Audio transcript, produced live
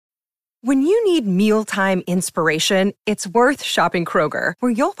When you need mealtime inspiration, it's worth shopping Kroger,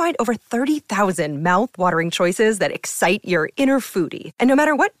 where you'll find over 30,000 mouth-watering choices that excite your inner foodie. And no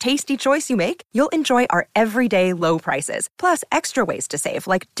matter what tasty choice you make, you'll enjoy our everyday low prices, plus extra ways to save,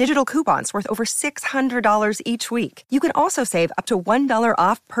 like digital coupons worth over $600 each week. You can also save up to $1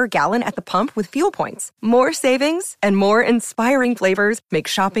 off per gallon at the pump with fuel points. More savings and more inspiring flavors make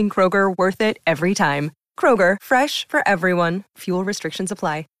shopping Kroger worth it every time. Kroger, fresh for everyone. Fuel restrictions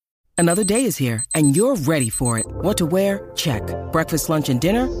apply. Another day is here, and you're ready for it. What to wear? Check. Breakfast, lunch, and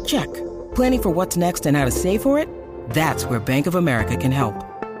dinner? Check. Planning for what's next and how to save for it? That's where Bank of America can help.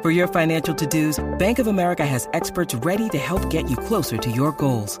 For your financial to-dos, Bank of America has experts ready to help get you closer to your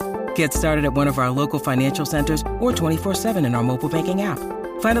goals. Get started at one of our local financial centers or 24/7 in our mobile banking app.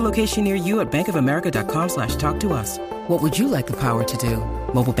 Find a location near you at bankofamerica.com/talktous. What would you like the power to do?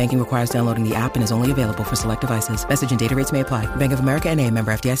 Mobile banking requires downloading the app and is only available for select devices. Message and data rates may apply. Bank of America N.A.,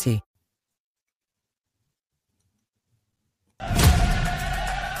 member FDIC.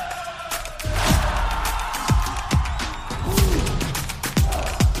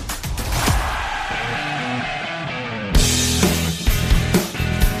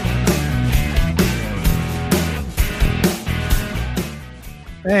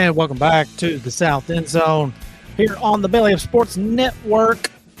 And welcome back to the South End Zone here on the Belly of Sports Network.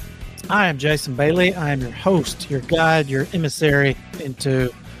 I am Jason Bailey. I am your host, your guide, your emissary into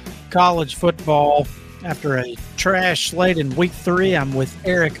college football. After a trash slate in week 3, I'm with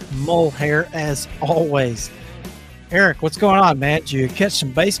Eric Mulhair as always. Eric, what's going on, man? Did you catch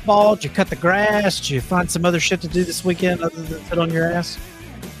some baseball? Did you cut the grass? Did you find some other shit to do this weekend other than sit on your ass?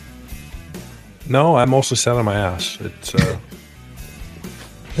 No, I mostly sat on my ass. It's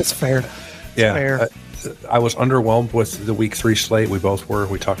That's fair. Yeah, fair. I was underwhelmed with the week 3 slate. We both were.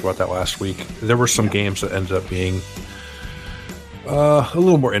 We talked about that last week. There were some games that ended up being a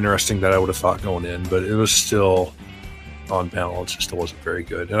little more interesting than I would have thought going in, but it was still, on balance, it still wasn't very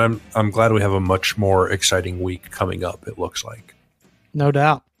good. And I'm glad we have a much more exciting week coming up, it looks like. No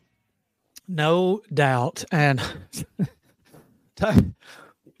doubt. No doubt. And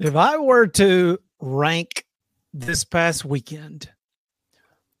if I were to rank this past weekend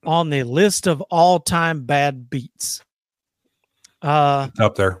on the list of all-time bad beats,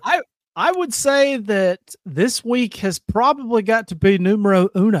 up there, I would say that this week has probably got to be numero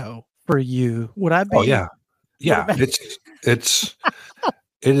uno for you. Would I be? Oh yeah. It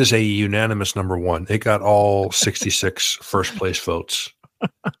is a unanimous number 1. It got all 66 first place votes.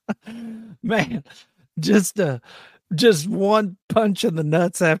 Man, just one punch in the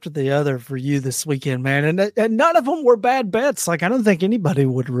nuts after the other for you this weekend, man. And none of them were bad bets. Like, I don't think anybody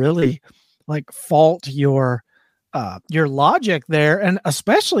would really fault your logic there. And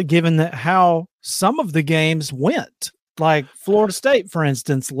especially given that how some of the games went, like Florida State, for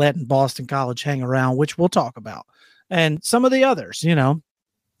instance, letting Boston College hang around, which we'll talk about. And some of the others,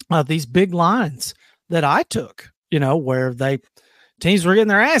 these big lines that I took, where teams were getting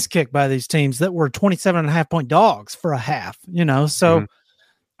their ass kicked by these teams that were 27.5 point dogs for a half, so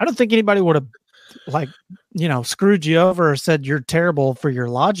I don't think anybody would have screwed you over or said you're terrible for your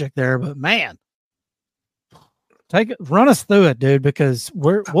logic there, but man, run us through it, dude, because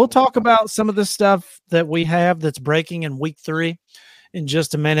we'll talk about some of the stuff that we have that's breaking in week 3 in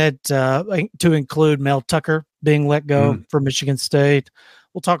just a minute, to include Mel Tucker being let go for Michigan State.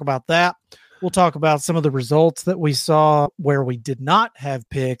 We'll talk about that. We'll talk about some of the results that we saw where we did not have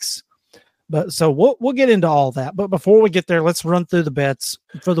picks. But so we'll get into all that. But before we get there, let's run through the bets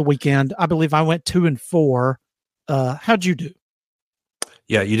for the weekend. I believe I went 2-4. How'd you do?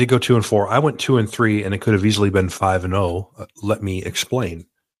 Yeah, you did go 2-4. I went 2-3, and it could have easily been 5-0. Let me explain.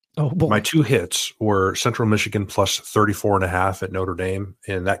 Oh boy. My 2 hits were Central Michigan plus 34.5 at Notre Dame,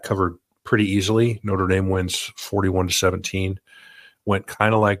 and that covered pretty easily. Notre Dame wins 41-17. Went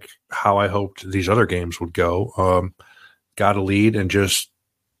kind of like how I hoped these other games would go. Got a lead and just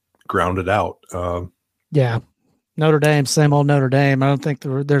grounded out. Yeah. Notre Dame, same old Notre Dame. I don't think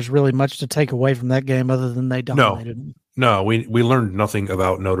there's really much to take away from that game other than they dominated. No, we learned nothing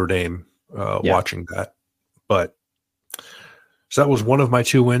about Notre Dame watching that. But so that was one of my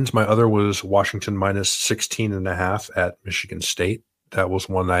 2 wins. My other was Washington minus 16.5 at Michigan State. That was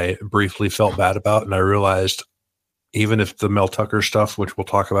one I briefly felt bad about, and I realized even if the Mel Tucker stuff, which we'll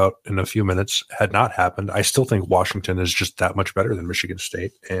talk about in a few minutes, had not happened, I still think Washington is just that much better than Michigan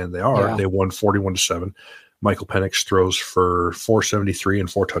State, and they are. Yeah. They won 41-7. Michael Penix throws for 473 and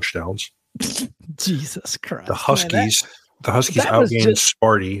 4 touchdowns. Jesus Christ! The Huskies outgained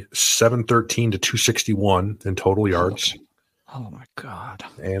Sparty 713 to 261 in total yards. Oh my God!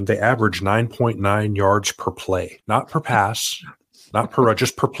 And they averaged 9.9 yards per play, not per pass. not per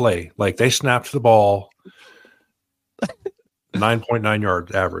just per play. Like they snapped the ball 9.9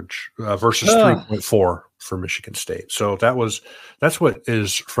 yard average versus 3.4 for Michigan State. So that's what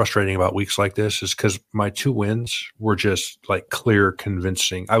is frustrating about weeks like this, is because my 2 wins were just like clear,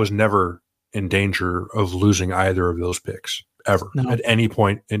 convincing. I was never in danger of losing either of those picks ever at any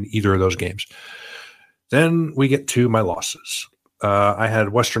point in either of those games. Then we get to my losses. I had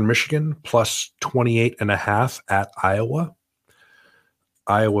Western Michigan plus 28.5 at Iowa.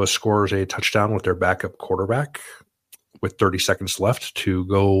 Iowa scores a touchdown with their backup quarterback with 30 seconds left to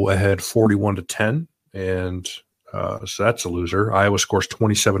go ahead 41-10. And so that's a loser. Iowa scores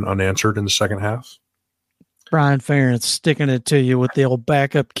 27 unanswered in the second half. Brian Ferentz sticking it to you with the old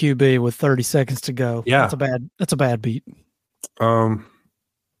backup QB with 30 seconds to go. Yeah. That's a bad beat.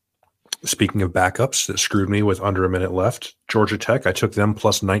 Speaking of backups that screwed me with under a minute left, Georgia Tech, I took them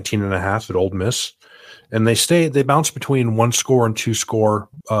plus 19.5 at Ole Miss. And they bounced between 1 score and 2 score,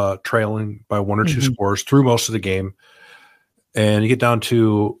 trailing by 1 or 2 scores through most of the game. And you get down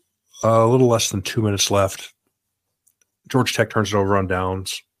to a little less than 2 minutes left. Georgia Tech turns it over on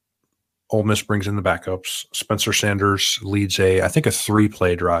downs. Ole Miss brings in the backups. Spencer Sanders leads I think a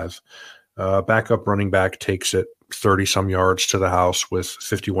 3-play drive. Backup running back takes it 30-some yards to the house with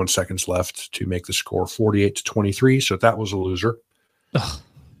 51 seconds left to make the score 48-23. So that was a loser. Ugh.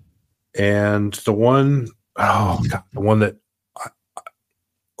 And the one that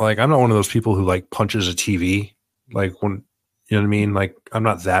I'm not one of those people who like punches a TV, like when, you know what I mean? Like I'm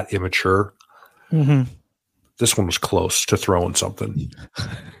not that immature. Mm-hmm. This one was close to throwing something.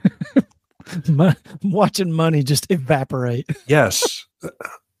 Watching money just evaporate. Yes.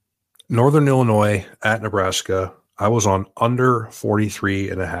 Northern Illinois at Nebraska. I was on under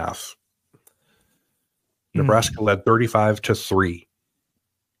 43.5. Nebraska led 35-3.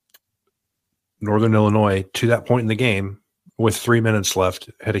 Northern Illinois, to that point in the game, with 3 minutes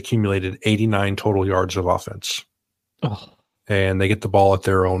left, had accumulated 89 total yards of offense. Oh. And they get the ball at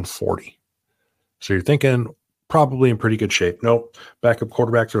their own 40. So you're thinking probably in pretty good shape. Nope. Backup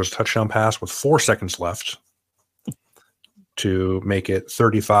quarterback throws a touchdown pass with 4 seconds left to make it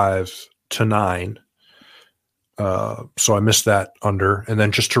 35-9. So I missed that under. And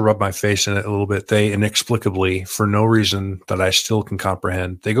then just to rub my face in it a little bit, they inexplicably, for no reason that I still can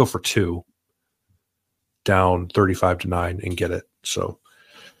comprehend, they go for 2. Down 35-9 and get it. So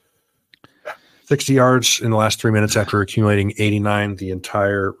 60 yards in the last 3 minutes after accumulating 89 the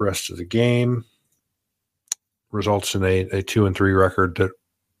entire rest of the game results in a 2-3 record that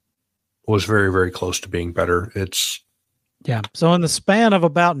was very, very close to being better. So in the span of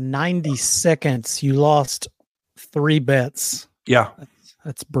about 90 seconds, you lost 3 bets. Yeah.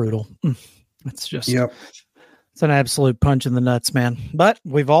 That's brutal. It's just, It's an absolute punch in the nuts, man. But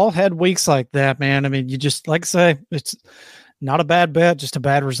we've all had weeks like that, man. I mean, you just, like I say, it's not a bad bet, just a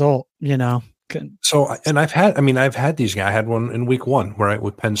bad result, you know. So, and I've had these guys. I had one in week 1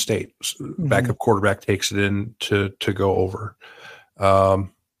 with Penn State. Backup quarterback takes it in to go over. What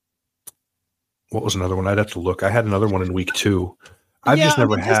was another one? I'd have to look. I had another one in week 2. I've just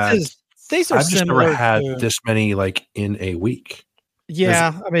never had this many like in a week.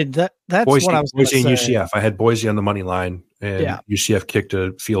 Yeah, I mean that's Boise, what I was Boise and say. UCF. I had Boise on the money line, and UCF kicked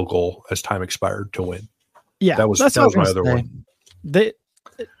a field goal as time expired to win. Yeah, that was my other one.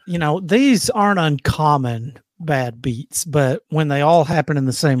 These aren't uncommon bad beats, but when they all happen in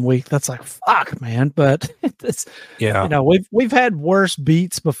the same week, that's like fuck, man. But it's we've had worse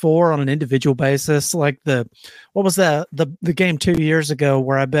beats before on an individual basis. Like the game 2 years ago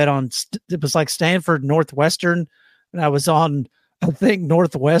where I bet on it was like Stanford Northwestern, and I was on, I think,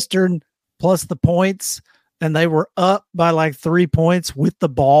 Northwestern plus the points, and they were up by like 3 points with the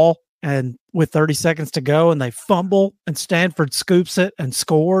ball and with 30 seconds to go, and they fumble, and Stanford scoops it and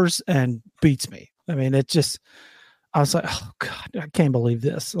scores and beats me. I mean, I was like, oh God, I can't believe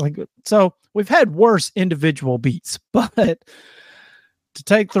this. Like, so we've had worse individual beats, but to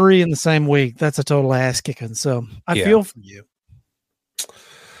take 3 in the same week, that's a total ass kicking. So I feel for you.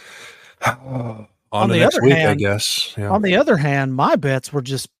 On the other hand, I guess. Yeah. On the other hand, my bets were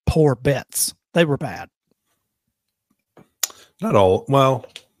just poor bets. They were bad. Not all. Well,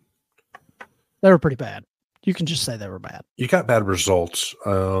 they were pretty bad. You can just say they were bad. You got bad results.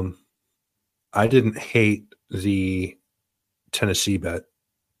 I didn't hate the Tennessee bet.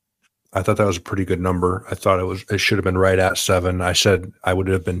 I thought that was a pretty good number. I thought it should have been right at 7. I said I would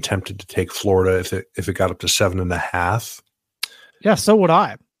have been tempted to take Florida if it got up to 7.5. Yeah, so would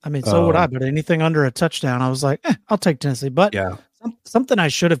I. I mean, so would I, but anything under a touchdown, I was like, I'll take Tennessee. But something I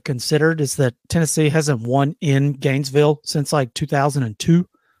should have considered is that Tennessee hasn't won in Gainesville since like 2002.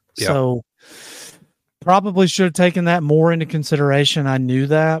 Yeah. So Probably should have taken that more into consideration. I knew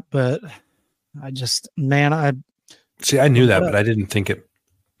that, but I just, man, I knew that, but I didn't think it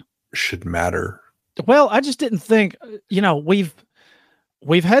should matter. Well, I just didn't think,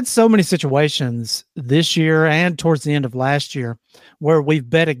 we've had so many situations this year and towards the end of last year where we've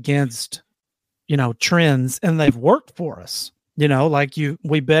bet against, trends and they've worked for us.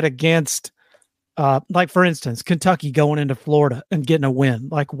 We bet against, like for instance, Kentucky going into Florida and getting a win.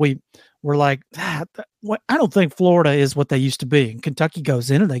 Like we're like, I don't think Florida is what they used to be. And Kentucky goes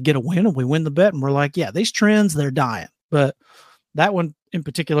in and they get a win and we win the bet. And we're like, yeah, these trends, they're dying. But that one in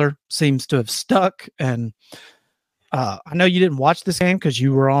particular seems to have stuck. And I know you didn't watch this game because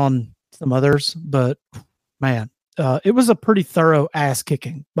you were on some others, but man, it was a pretty thorough ass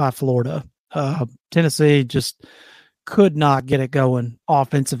kicking by Florida. Tennessee just could not get it going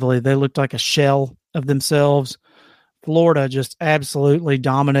offensively. They looked like a shell of themselves. Florida just absolutely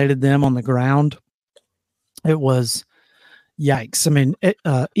dominated them on the ground. It was yikes. I mean,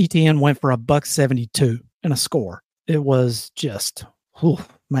 ETN went for $172 and a score. It was just,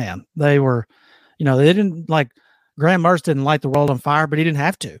 man, they were, they didn't like, Graham Mertz didn't light the world on fire, but he didn't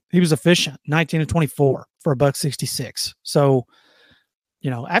have to. He was efficient, 19-24 for $166. So,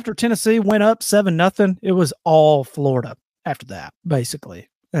 after Tennessee went up 7-0, it was all Florida after that, basically.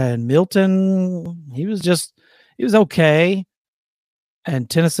 And Milton, he was okay. And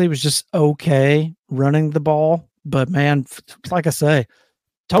Tennessee was just okay running the ball. But man, like I say,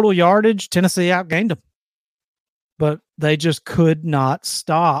 total yardage, Tennessee outgained them. But they just could not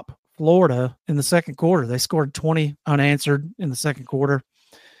stop Florida in the second quarter. They scored 20 unanswered in the second quarter.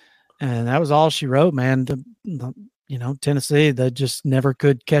 And that was all she wrote, man. Tennessee, they just never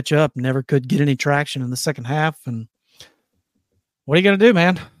could catch up, never could get any traction in the second half. And what are you going to do,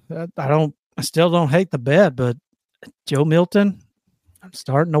 man? I still don't hate the bet, but Joe Milton, I'm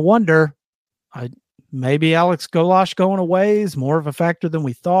starting to wonder. Maybe Alex Goulash going away is more of a factor than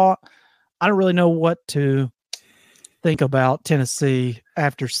we thought. I don't really know what to think about Tennessee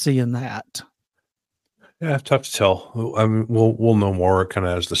after seeing that. Yeah, tough to tell. I mean, we'll know more kind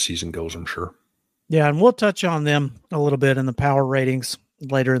of as the season goes, I'm sure. Yeah, and we'll touch on them a little bit in the power ratings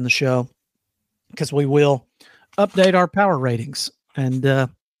later in the show because we will update our power ratings and, we'll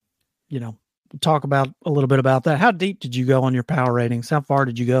talk about a little bit about that. How deep did you go on your power ratings? How far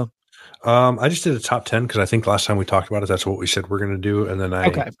did you go? I just did a top 10 because I think last time we talked about it, that's what we said we're going to do. And then all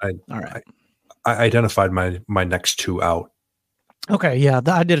right. I identified my next two out. Okay. Yeah.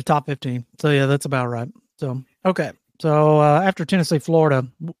 I did a top 15. So yeah, that's about right. So, okay. So after Tennessee, Florida,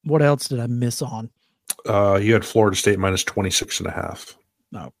 what else did I miss on? You had Florida State minus 26.5.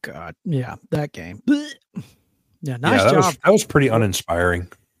 Oh God. Yeah. That game. Yeah. Nice job. That was pretty uninspiring.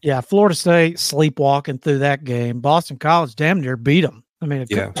 Yeah. Florida State sleepwalking through that game. Boston College damn near beat them. I mean,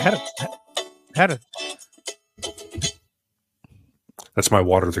 had a. That's my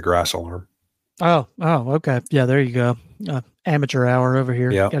water the grass alarm. Oh, okay. Yeah, there you go. Amateur hour over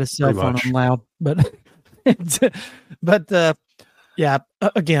here. Yeah, got a cell phone on loud, but yeah,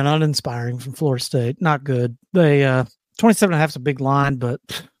 again, uninspiring from Florida State. Not good. They 27.5 is a big line, but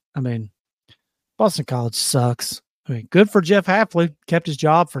I mean, Boston College sucks. I mean, good for Jeff Hafley. Kept his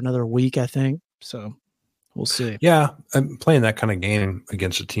job for another week, I think. So we'll see. Yeah, playing that kind of game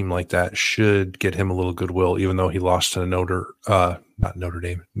against a team like that should get him a little goodwill, even though he lost to Northern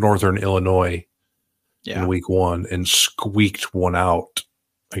Illinois in week 1 and squeaked one out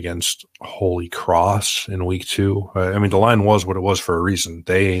against Holy Cross in week 2. I mean, the line was what it was for a reason.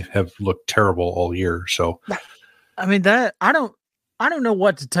 They have looked terrible all year. So, I mean, that I don't know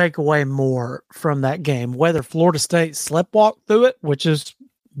what to take away more from that game, whether Florida State sleptwalked through it, which is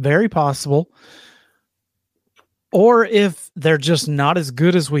very possible, or if they're just not as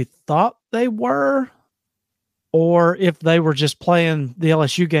good as we thought they were, or if they were just playing the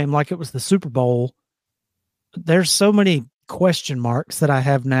LSU game like it was the Super Bowl. There's so many question marks that I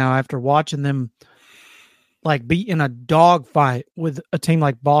have now after watching them like be in a dogfight with a team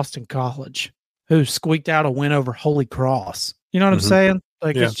like Boston College, who squeaked out a win over Holy Cross. You know what I'm saying?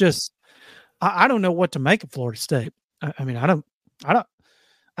 Like, it's just, I don't know what to make of Florida State. I mean, I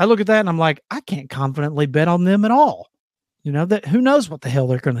look at that and I'm like, I can't confidently bet on them at all. That who knows what the hell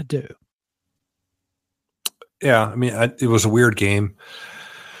they're going to do. Yeah. I mean, it was a weird game.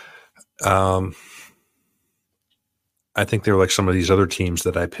 I think they were like some of these other teams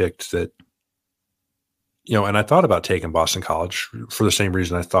that I picked that, and I thought about taking Boston College for the same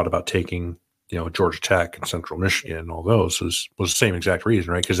reason I thought about taking, Georgia Tech and Central Michigan and all those was the same exact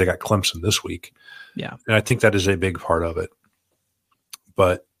reason, right? Because they got Clemson this week. Yeah. And I think that is a big part of it.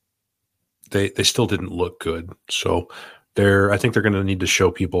 But they still didn't look good. So I think they're going to need to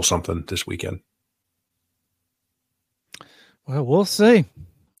show people something this weekend. Well, we'll see.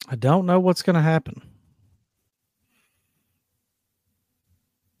 I don't know what's going to happen.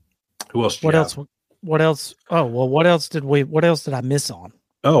 Who else? What else? What else? Oh, well, what else did I miss on?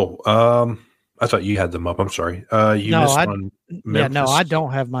 Oh, I thought you had them up. I'm sorry. You missed on Memphis. Yeah, no, I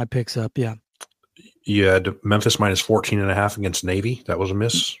don't have my picks up. Yeah. You had Memphis minus 14.5 against Navy. That was a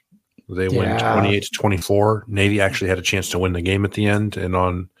miss. They win 28-24. Navy actually had a chance to win the game at the end. And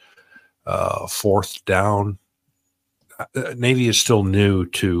on fourth down, Navy is still new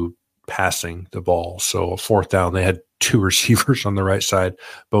to passing the ball. So fourth down, they had two receivers on the right side.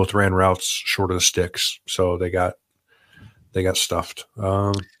 Both ran routes short of the sticks. So they got stuffed.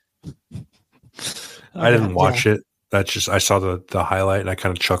 I didn't watch it. That's just, I saw the highlight and I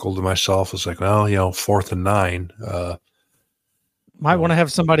kind of chuckled to myself. I was like, well, 4th and 9. Might want to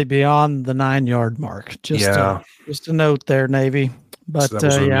have somebody beyond the 9-yard mark. Just a note there, Navy. But so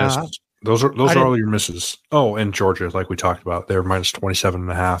those are all your misses. Oh, and Georgia, like we talked about, they were minus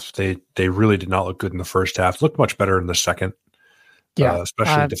 27.5. They really did not look good in the first half. Looked much better in the second. Yeah,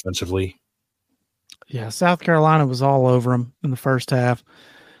 especially defensively. Yeah, South Carolina was all over them in the first half.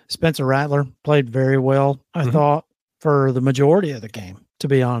 Spencer Rattler played very well, I thought, for the majority of the game, to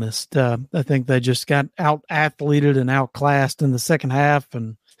be honest. I think they just got out-athleted and outclassed in the second half,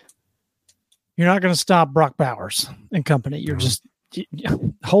 and you're not going to stop Brock Bowers and company. You're just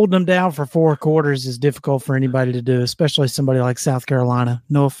holding them down for 4 quarters is difficult for anybody to do, especially somebody like South Carolina.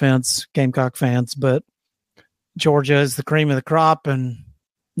 No offense, Gamecock fans, but Georgia is the cream of the crop, and,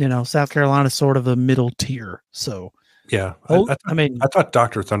 South Carolina is sort of a middle tier, so... Yeah, I thought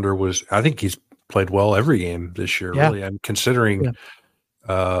Dr. Thunder I think he's played well every game this year, really. I'm considering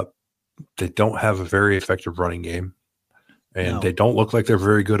they don't have a very effective running game, and they don't look like they're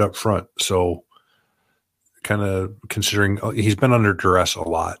very good up front. So kind of considering he's been under duress a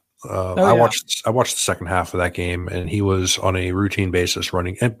lot. I watched the second half of that game, and he was on a routine basis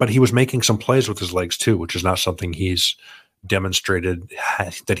running, but he was making some plays with his legs too, which is not something he's demonstrated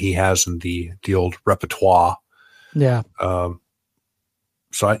that he has in the old repertoire. Yeah.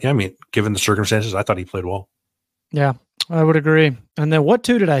 So I mean, given the circumstances, I thought he played well. Yeah, I would agree. And then what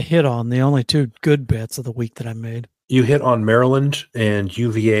 2 did I hit on? The only 2 good bets of the week that I made. You hit on Maryland and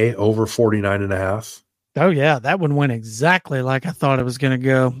UVA over 49.5. Oh yeah, that one went exactly like I thought it was going to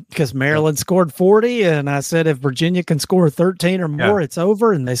go, because Maryland scored 40, and I said if Virginia can score 13 or more, it's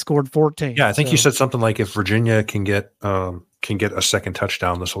over, and they scored 14. Yeah, I think you said something like if Virginia can get a second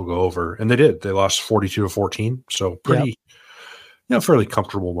touchdown, this will go over. And they did. They lost 42-14. So pretty, fairly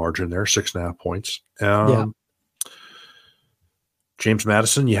comfortable margin there, 6.5 points. James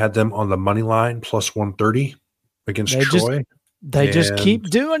Madison, you had them on the money line plus 130 against Troy. They just keep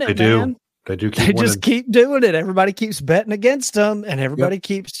doing it, man. They do. They just keep doing it. Everybody keeps betting against them, and everybody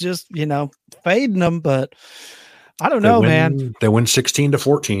keeps just, fading them. But I don't know, man. They win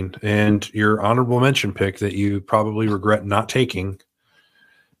 16-14, and your honorable mention pick that you probably regret not taking.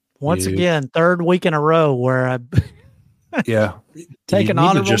 Once again, 3rd week in a row where I take an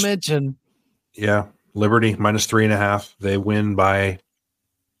honorable mention. Yeah, Liberty minus 3.5. They win by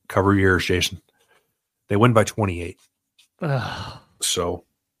cover yours, Jason. They win by 28. So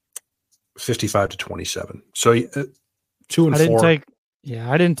 55-27. So 2 and 4. I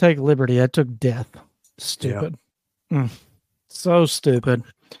didn't take Liberty. I took Death. Stupid. Yeah. So stupid.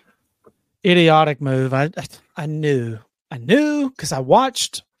 Idiotic move. I knew because I've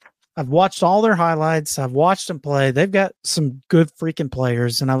watched all their highlights. I've watched them play. They've got some good freaking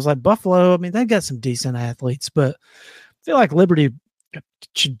players. And I was like, Buffalo, I mean, they've got some decent athletes, but I feel like Liberty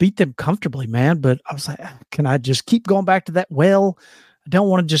should beat them comfortably, man. But I was like, can I just keep going back to that? Well, I don't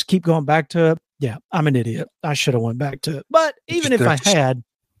want to just keep going back to it. Yeah, I'm an idiot. I should have went back to it. But even if I had,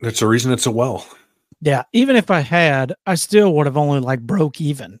 that's the reason it's a well. Yeah, even if I had, I still would have only broke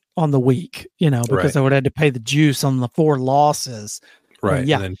even on the week, because I would have had to pay the juice on the 4 losses. Right.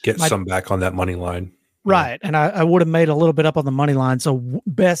 And then get some back on that money line. Right. And I would have made a little bit up on the money line. So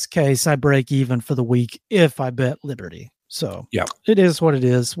best case, I break even for the week if I bet Liberty. So it is what it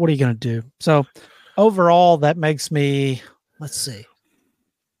is. What are you going to do? So overall, that makes me, let's see.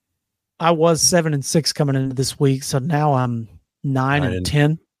 I was 7-6 coming into this week. So now I'm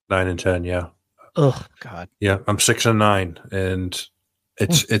 9-10. 9-10. Yeah. Oh God. Yeah. I'm 6-9, and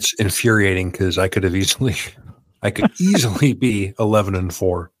it's infuriating because I could easily be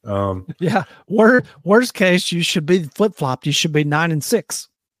 11-4. Yeah. Worst case, you should be flip-flopped. You should be 9-6.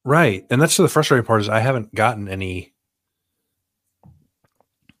 Right. And that's the frustrating part is I haven't gotten any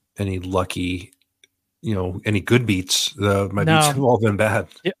lucky, any good beats. My beats have all been bad.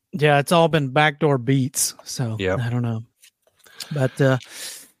 Yeah. It's all been backdoor beats. So I don't know. But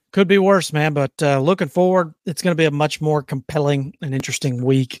Could be worse, man, but looking forward, it's going to be a much more compelling and interesting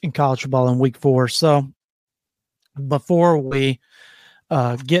week in college football in week 4. So before we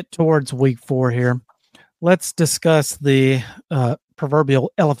get towards week 4 here, let's discuss the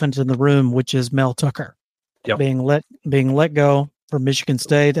proverbial elephant in the room, which is Mel Tucker being let go from Michigan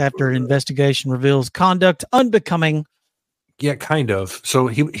State after investigation reveals conduct unbecoming. Yeah, kind of. So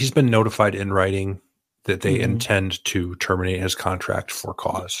he's been notified in writing that they intend to terminate his contract for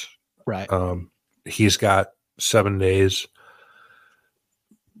cause. Right. He's got 7 days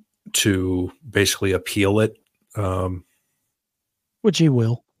to basically appeal it. Which he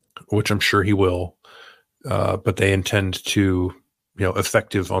will. Which I'm sure he will. But they intend to,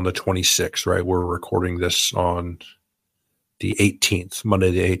 effective on the 26th, right? We're recording this on the 18th, Monday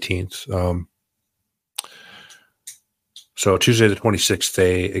the 18th. So Tuesday the 26th,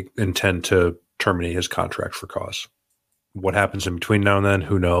 they intend to terminate his contract for cause. What happens in between now and then,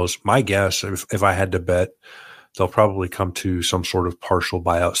 who knows? My guess, if I had to bet, they'll probably come to some sort of partial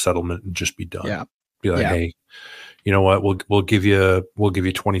buyout settlement and just be done. Yeah. Be like, hey, you know what? We'll give you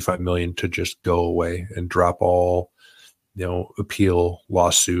 $25 million to just go away and drop all, appeal,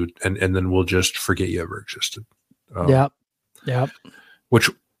 lawsuit, and then we'll just forget you ever existed.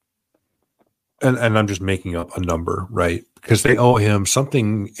 Which, and I'm just making up a number, right? Because they owe him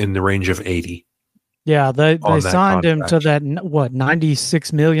something in the range of 80. Yeah, they signed him to that,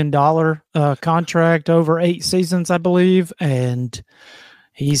 $96 million contract over 8 seasons, I believe, and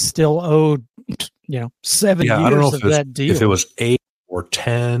he's still owed, 7 years I don't know of that deal. If it was 8 or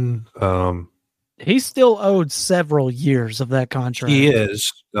 10, he's still owed several years of that contract. He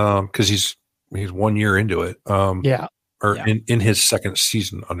is, because he's 1 year into it. In his second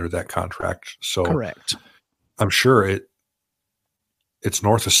season under that contract. So correct. I'm sure it's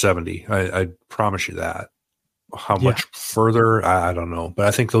north of 70. I promise you that. How much further? I don't know, but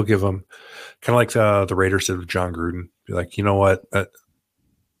I think they'll give him kind of like the Raiders did with John Gruden. Be like, you know what?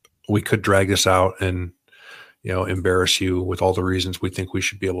 We could drag this out and, embarrass you with all the reasons we think we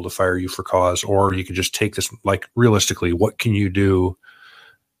should be able to fire you for cause, or you could just take this, like, realistically, what can you do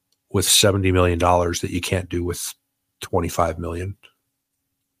with $70 million that you can't do with $25 million?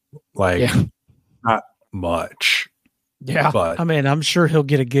 Not much. Yeah, but I'm sure he'll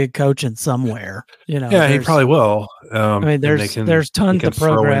get a gig coaching somewhere. He probably will. There's tons of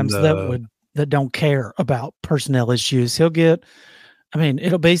programs that don't care about personnel issues. He'll get.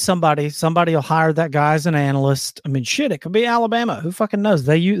 It'll be somebody will hire that guy as an analyst. It could be Alabama. Who fucking knows?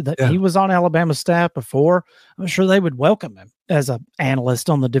 He was on Alabama's staff before. I'm sure they would welcome him as an analyst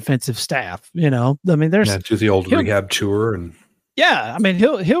on the defensive staff. There's do the old rehab tour and. Yeah,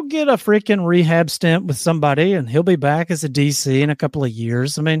 he'll get a freaking rehab stint with somebody, and he'll be back as a DC in a couple of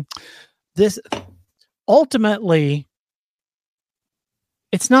years. This ultimately,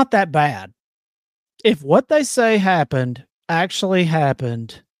 it's not that bad. If what they say happened actually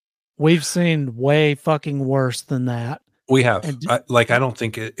happened, we've seen way fucking worse than that. We have. I don't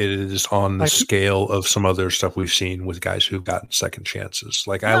think it is on the scale of some other stuff we've seen with guys who've gotten second chances.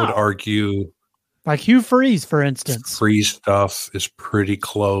 I would argue. Like Hugh Freeze, for instance. Freeze stuff is pretty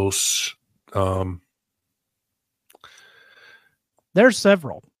close. There's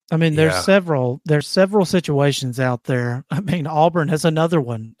several. There's several situations out there. Auburn has another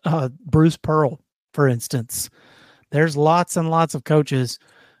one. Bruce Pearl, for instance. There's lots and lots of coaches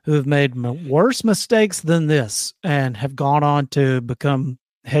who have made worse mistakes than this and have gone on to become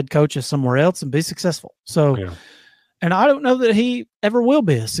head coaches somewhere else and be successful. So. Yeah. And I don't know that he ever will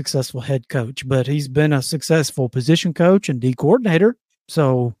be a successful head coach, but he's been a successful position coach and D coordinator.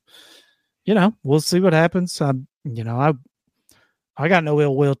 So, we'll see what happens. I got no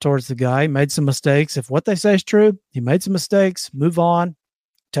ill will towards the guy. He made some mistakes. If what they say is true, he made some mistakes. Move on.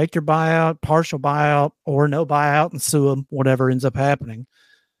 Take your buyout, partial buyout, or no buyout, and sue him, whatever ends up happening.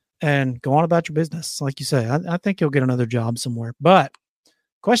 And go on about your business. Like you say, I think he'll get another job somewhere. But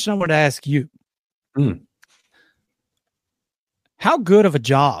question I want to ask you. How good of a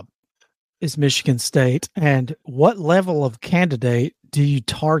job is Michigan State, and what level of candidate do you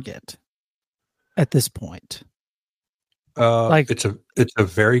target at this point? It's a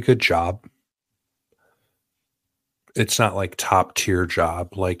very good job. It's not like top tier job,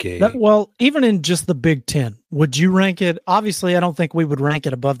 even in just the Big Ten, would you rank it? Obviously, I don't think we would rank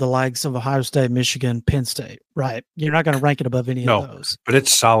it above the likes of Ohio State, Michigan, Penn State, right? You're not going to rank it above any of those. But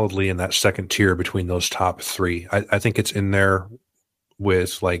it's solidly in that second tier between those top 3. I think it's in there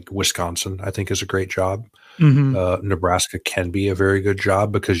with Wisconsin, I think is a great job. Mm-hmm. Nebraska can be a very good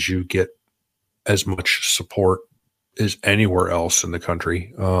job because you get as much support as anywhere else in the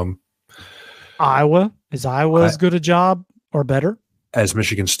country. Iowa, is Iowa as good a job or better? as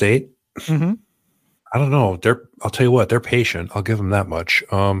Michigan State. Mm-hmm. I don't know. I'll tell you what, they're patient. I'll give them that much.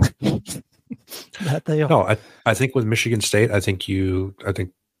 That they are. No, I think with Michigan State, I think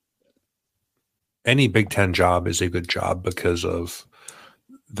any Big Ten job is a good job because of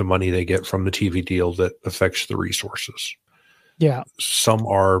the money they get from the TV deal that affects the resources. Yeah. Some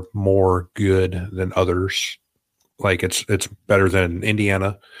are more good than others. Like it's better than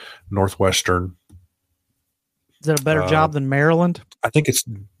Indiana, Northwestern. Is it a better job than Maryland? I think it's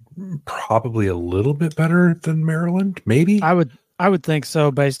probably a little bit better than Maryland, maybe. I would think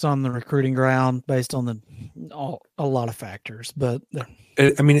so, based on the recruiting ground, based on a lot of factors. But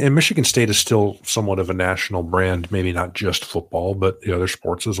I mean, and Michigan State is still somewhat of a national brand, maybe not just football, but other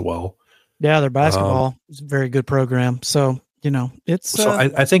sports as well. Yeah, their basketball is a very good program. So, it's. So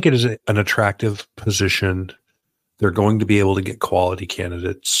I think it is an attractive position. They're going to be able to get quality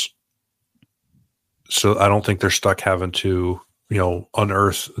candidates. So I don't think they're stuck having to,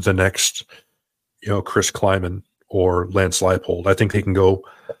 unearth the next, Chris Kleiman or Lance Leipold. I think they can go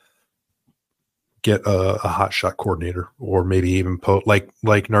get a hot shot coordinator, or maybe even like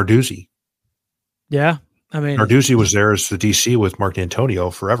Narduzzi. Yeah. I mean, Narduzzi was there as the DC with Mark D'Antonio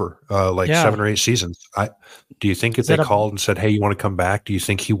forever, 7 or 8 seasons. Do you think if they called and said, "Hey, you want to come back?" Do you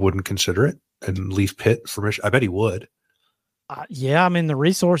think he wouldn't consider it and leave Pitt for Michigan? I bet he would. Yeah, I mean, the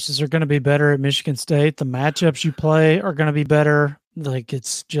resources are going to be better at Michigan State. The matchups you play are going to be better. Like,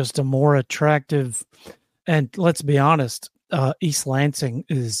 it's just a more attractive. And let's be honest, East Lansing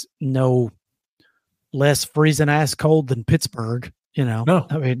is no less freezing ass cold than Pittsburgh. No.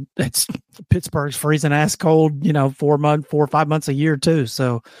 I mean, Pittsburgh's freezing ass cold. 4 or 5 months a year too.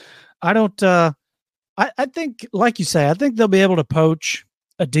 So, I don't. I think, like you say, I think they'll be able to poach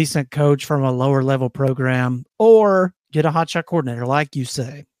a decent coach from a lower level program, or get a hotshot coordinator, like you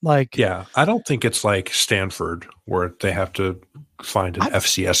say. Yeah, I don't think it's like Stanford where they have to find an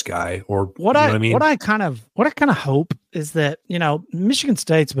FCS guy or what I mean. What I kind of hope is that Michigan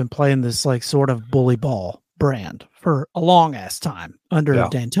State's been playing this like sort of bully ball brand for a long ass time under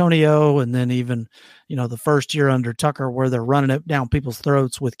D'Antonio, and then even the first year under Tucker, where they're running it down people's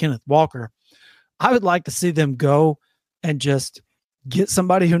throats with Kenneth Walker. I would like to see them go and just get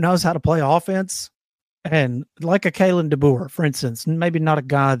somebody who knows how to play offense. And like a Kalen DeBoer, for instance, maybe not a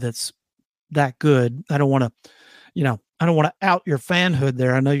guy that's that good. I don't want to out your fanhood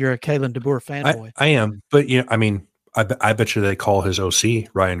there. I know you're a Kalen DeBoer fanboy. I am, but I mean, I bet you they call his OC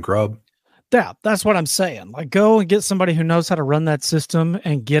Ryan Grubb. Yeah, that's what I'm saying. Like, go and get somebody who knows how to run that system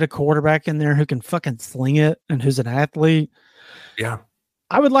and get a quarterback in there who can fucking sling it and who's an athlete. Yeah.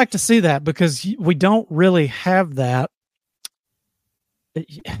 I would like to see that, because we don't really have that.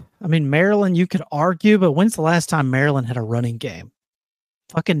 I mean, Maryland, you could argue, but when's the last time Maryland had a running game?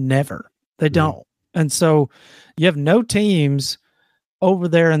 Fucking never. They don't. And so you have no teams over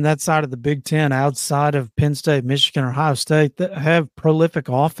there in that side of the Big Ten outside of Penn State, Michigan, or Ohio State that have prolific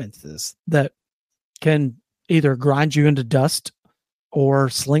offenses that can either grind you into dust or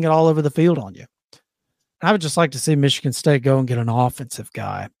sling it all over the field on you. I would just like to see Michigan State go and get an offensive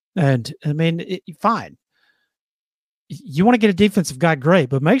guy. And I mean, fine. You want to get a defensive guy, great,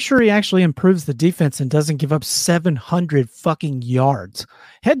 but make sure he actually improves the defense and doesn't give up 700 fucking yards.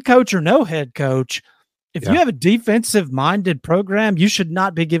 Head coach or no head coach, if you have a defensive-minded program, you should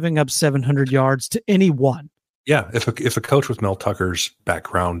not be giving up 700 yards to anyone. Yeah, if a coach with Mel Tucker's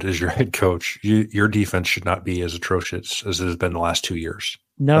background is your head coach, your defense should not be as atrocious as it has been the last 2 years.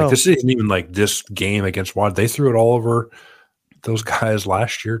 No. This isn't even like this game against Wad. They threw it all over those guys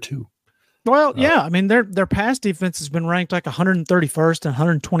last year too. Well, yeah. I mean, their pass defense has been ranked like 131st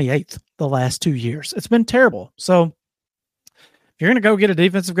and 128th the last 2 years. It's been terrible. So if you're going to go get a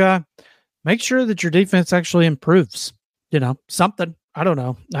defensive guy, make sure that your defense actually improves. Something. I don't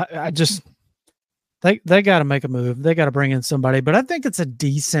know. I just they got to make a move. They got to bring in somebody. But I think it's a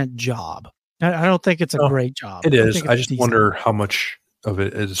decent job. I don't think it's a great job. It is. I just wonder how much of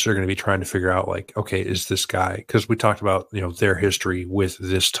it is they're going to be trying to figure out, like, okay, is this guy, because we talked about their history with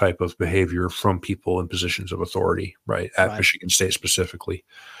this type of behavior from people in positions of authority, right, at Michigan State specifically.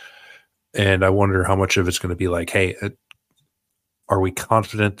 And I wonder how much of it's going to be like, hey, are we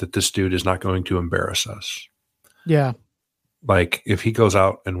confident that this dude is not going to embarrass us? Yeah. Like, if he goes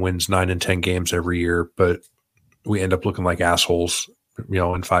out and wins 9 and 10 games every year, but we end up looking like assholes,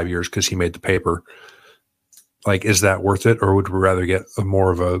 in 5 years because he made the paper. Like, is that worth it? Or would we rather get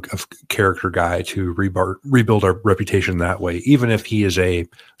more of a character guy to rebuild our reputation that way, even if he is a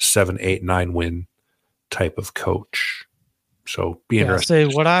 7, 8, 9 win type of coach? So be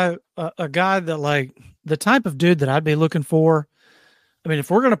interesting. See, a guy that, like, the type of dude that I'd be looking for, I mean, if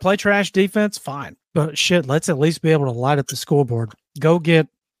we're going to play trash defense, fine. But shit, let's at least be able to light up the scoreboard. go get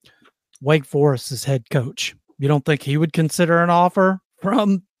Wake Forest as head coach. You don't think he would consider an offer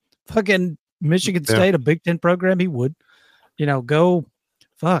from fucking Michigan State, a Big Ten program? He would.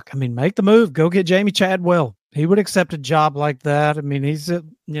 Make the move. Go get Jamie Chadwell. He would accept a job like that. I mean, he's, I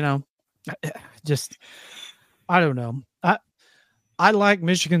don't know. I like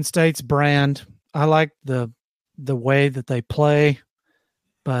Michigan State's brand. I like the way that they play,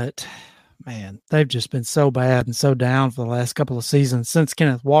 but man, they've just been so bad and so down for the last couple of seasons since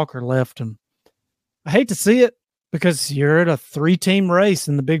Kenneth Walker left. And I hate to see it because you're at a 3-team race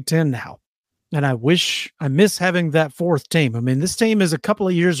in the Big Ten now. And I miss having that 4th team. I mean, this team is a couple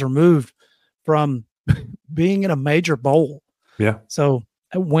of years removed from being in a major bowl. Yeah. So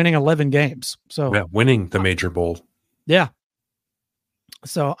winning 11 games. So yeah, winning the major bowl. Yeah.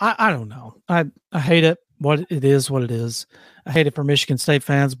 So I don't know. I hate it. What it is. I hate it for Michigan State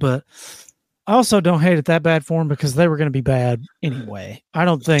fans, but I also don't hate it that bad for them because they were going to be bad anyway. I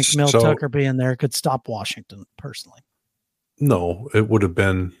don't think Mel Tucker being there could stop Washington personally. No, it would have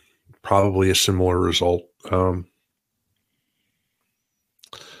been probably a similar result. Kind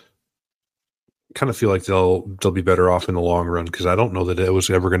of feel like they'll be better off in the long run because I don't know that it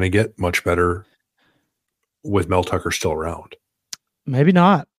was ever going to get much better with Mel Tucker still around. Maybe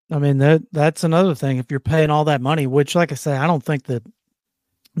not. I mean, that's another thing. If you're paying all that money, which, like I say, I don't think that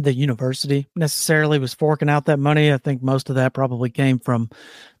the university necessarily was forking out that money. I think most of that probably came from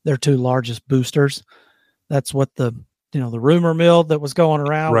their 2 largest boosters. That's what the rumor mill that was going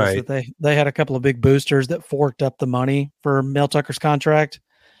around was that they had a couple of big boosters that forked up the money for Mel Tucker's contract.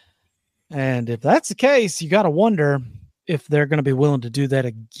 And if that's the case, you got to wonder if they're going to be willing to do that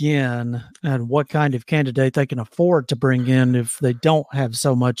again and what kind of candidate they can afford to bring in if they don't have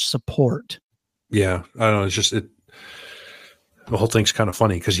so much support. Yeah, I don't know. It's just the whole thing's kind of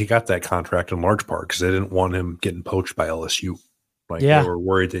funny because he got that contract in large part because they didn't want him getting poached by LSU. They were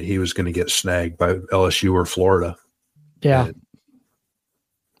worried that he was going to get snagged by LSU or Florida. Yeah.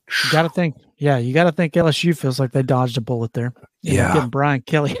 You got to think LSU feels like they dodged a bullet there. Getting Brian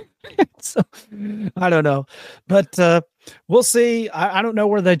Kelly. So I don't know, but we'll see. I don't know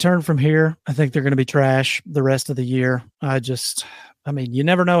where they turn from here. I think they're going to be trash the rest of the year. You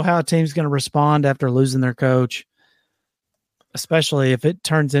never know how a team's going to respond after losing their coach, especially if it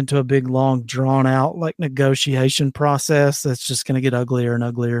turns into a big, long, drawn out negotiation process. That's just going to get uglier and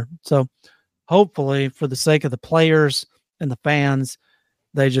uglier. So hopefully for the sake of the players and the fans,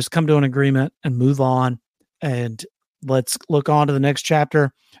 they just come to an agreement and move on, and let's look on to the next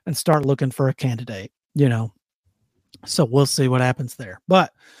chapter and start looking for a candidate, So we'll see what happens there.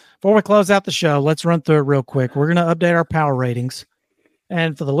 But before we close out the show, let's run through it real quick. We're going to update our power ratings.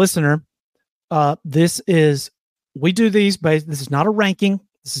 And for the listener, this is not a ranking.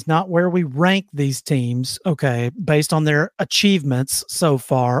 This is not where we rank these teams, okay, based on their achievements so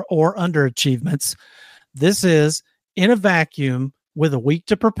far or underachievements. This is in a vacuum with a week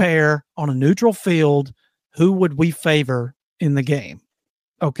to prepare on a neutral field. Who would we favor in the game?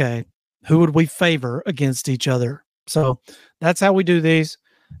 Okay. Who would we favor against each other? So that's how we do these.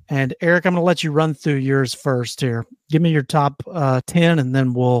 And Eric, I'm going to let you run through yours first here. Give me your top 10, and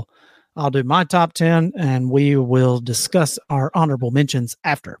then I'll do my top 10, and we will discuss our honorable mentions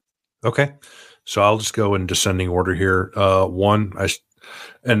after. Okay. So I'll just go in descending order here.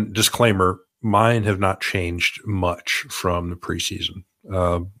 And disclaimer, mine have not changed much from the preseason.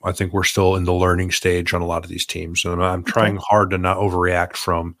 I think we're still in the learning stage on a lot of these teams. And I'm trying hard to not overreact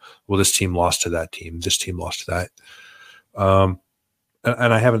from, well, this team lost to that team. This team lost to that.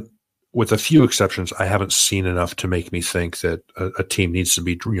 And I haven't, with a few exceptions, I haven't seen enough to make me think that a team needs to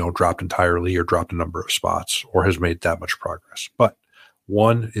be, dropped entirely or dropped a number of spots or has made that much progress. But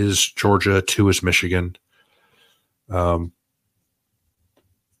 1 is Georgia, 2 is Michigan.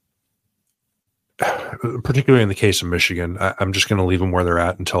 Particularly in the case of Michigan, I'm just going to leave them where they're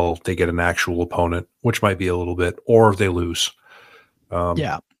at until they get an actual opponent, which might be a little bit, or if they lose.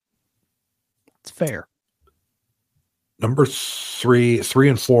 Yeah, it's fair. Number 3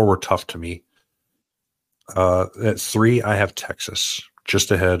 and 4 were tough to me. At 3, I have Texas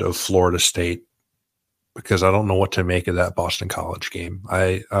just ahead of Florida State because I don't know what to make of that Boston College game.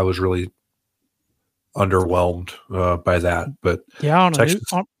 I was really underwhelmed by that, but yeah,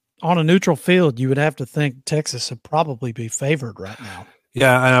 on a neutral field, you would have to think Texas would probably be favored right now.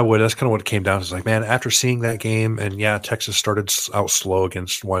 Yeah, I would. That's kind of what it came down to. It's like, man, after seeing that game, and yeah, Texas started out slow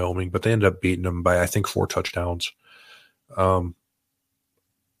against Wyoming, but they ended up beating them by, I think, 4 touchdowns. And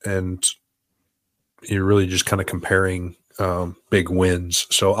you're really just kind of comparing big wins.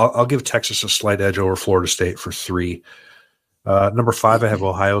 So I'll give Texas a slight edge over Florida State for 3. Number 5, I have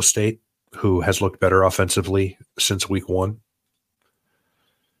Ohio State, who has looked better offensively since week 1.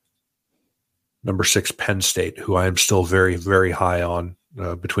 Number 6, Penn State, who I am still very, very high on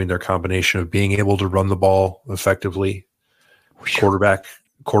between their combination of being able to run the ball effectively.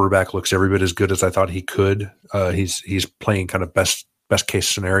 Quarterback looks every bit as good as I thought he could. He's playing kind of best case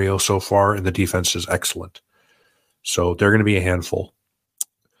scenario so far, and the defense is excellent. So they're going to be a handful.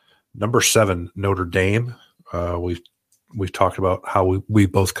 Number 7, Notre Dame. We've talked about how we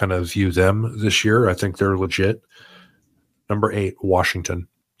both kind of view them this year. I think they're legit. Number 8, Washington.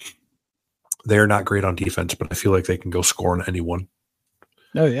 They are not great on defense, but I feel like they can go score on anyone.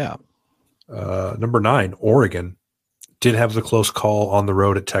 Oh, yeah. Number 9, Oregon. Did have the close call on the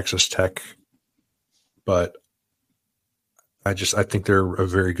road at Texas Tech, but I think they're a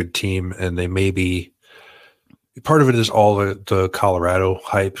very good team, and they may be – part of it is all the Colorado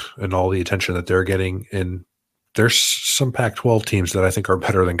hype and all the attention that they're getting, and there's some Pac-12 teams that I think are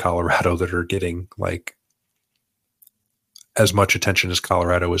better than Colorado that are getting like as much attention as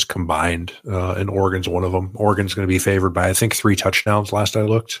Colorado is combined, and Oregon's one of them. Oregon's going to be favored by, I think, 3 touchdowns last I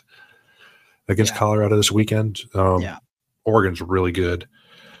looked against Colorado this weekend. Oregon's really good.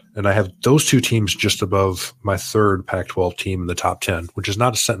 And I have those 2 teams just above my 3rd Pac-12 team in the top 10, which is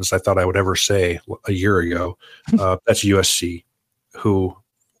not a sentence I thought I would ever say a year ago. That's USC, who,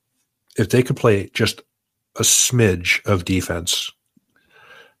 if they could play just a smidge of defense,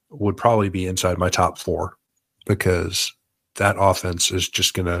 would probably be inside my top 4, because that offense is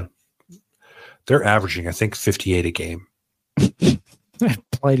just going to – they're averaging, I think, 58 a game. They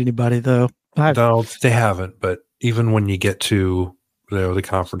haven't played anybody, though. No, they haven't. But even when you get to the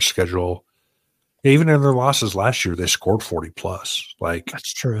conference schedule, even in their losses last year, they scored 40+. Like,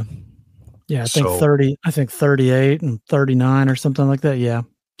 that's true. Yeah, I think 30. I think 38 and 39 or something like that. Yeah.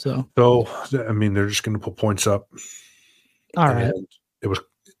 So I mean, they're just going to put points up. All right. It was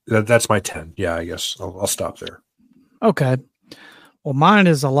that's my 10. Yeah, I guess I'll stop there. Okay. Well, mine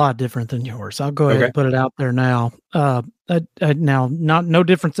is a lot different than yours. I'll go ahead and put it out there now. Now, no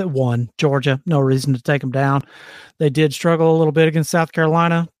difference at 1. Georgia, no reason to take them down. They did struggle a little bit against South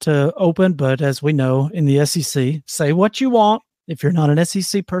Carolina to open, but as we know in the SEC, say what you want. If you're not an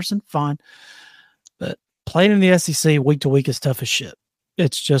SEC person, fine. But playing in the SEC week to week is tough as shit.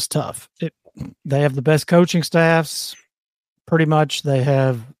 It's just tough. They have the best coaching staffs, pretty much. They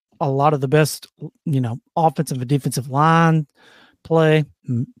have a lot of the best, offensive and defensive line play.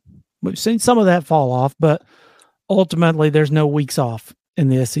 We've seen some of that fall off, but ultimately there's no weeks off in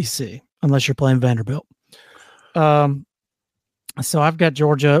the SEC unless you're playing Vanderbilt. So I've got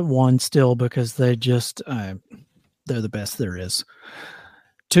Georgia at 1 still, because they just they're the best there is.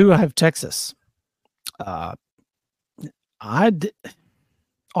 2, I have Texas. On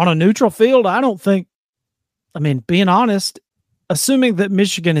a neutral field, I don't think, being honest, assuming that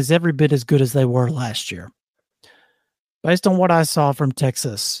Michigan is every bit as good as they were last year, based on what I saw from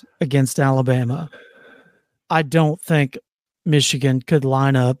Texas against Alabama, I don't think Michigan could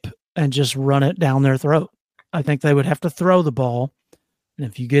line up and just run it down their throat. I think they would have to throw the ball. And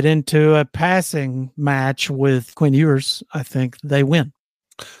if you get into a passing match with Quinn Ewers, I think they win.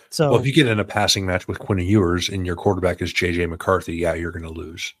 So, if you get in a passing match with Quinn Ewers and your quarterback is J.J. McCarthy, you're going to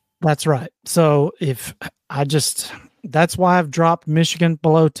lose. That's right. So that's why I've dropped Michigan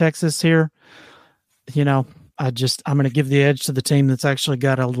below Texas here. I'm going to give the edge to the team that's actually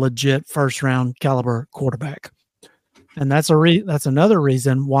got a legit first round caliber quarterback. And that's another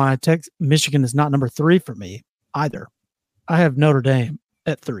reason why Michigan is not number 3 for me either. I have Notre Dame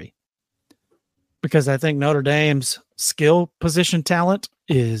at 3, because I think Notre Dame's skill position talent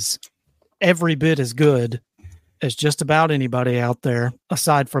is every bit as good as just about anybody out there,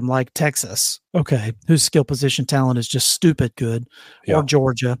 aside from like Texas, whose skill position talent is just stupid good, or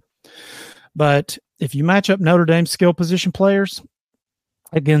Georgia. But if you match up Notre Dame skill position players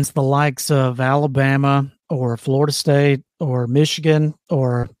against the likes of Alabama or Florida State or Michigan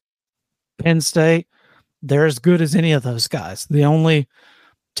or Penn State, they're as good as any of those guys. The only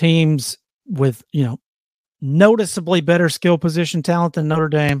teams with, noticeably better skill position talent than Notre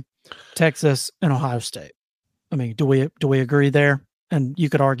Dame, Texas, and Ohio State. Do we agree there? And you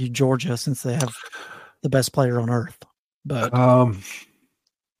could argue Georgia, since they have the best player on earth. But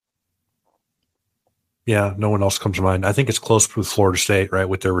no one else comes to mind. I think it's close with Florida State, right,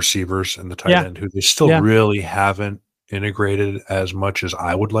 with their receivers and the tight end, who they still really haven't integrated as much as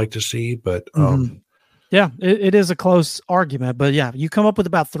I would like to see. But it is a close argument. But you come up with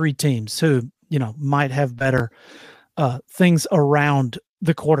about 3 teams who might have better things around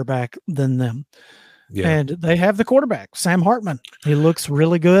the quarterback than them. Yeah. And they have the quarterback, Sam Hartman. He looks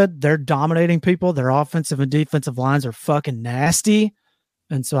really good. They're dominating people. Their offensive and defensive lines are fucking nasty.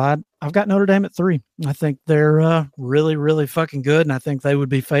 And so I've got Notre Dame at 3. I think they're really, really fucking good, and I think they would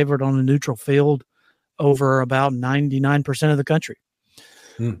be favored on a neutral field over about 99% of the country.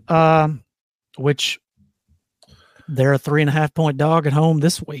 Which they're a 3.5-point dog at home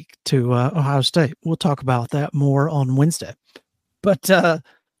this week to Ohio State. We'll talk about that more on Wednesday. But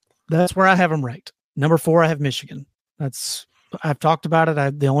that's where I have them ranked. Number 4, I have Michigan. I've talked about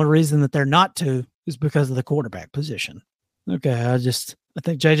it. The only reason that they're not 2 is because of the quarterback position. Okay, I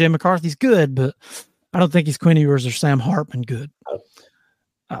think J.J. McCarthy's good, but I don't think he's Quinn Ewers or Sam Hartman good.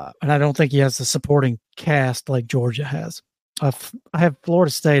 And I don't think he has the supporting cast like Georgia has. I have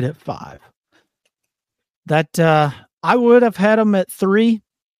Florida State at 5. That I would have had them at 3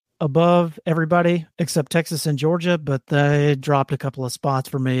 above everybody except Texas and Georgia, but they dropped a couple of spots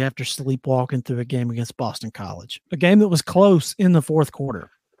for me after sleepwalking through a game against Boston College, a game that was close in the fourth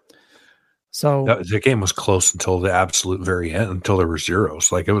quarter. So the game was close until the absolute very end, until there were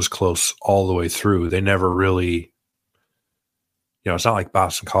zeros. Like, it was close all the way through. They never really, it's not like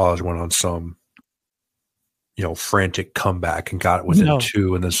Boston College went on some, frantic comeback and got it within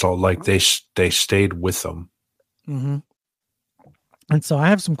 2, and then so like they stayed with them. Mm-hmm. And so I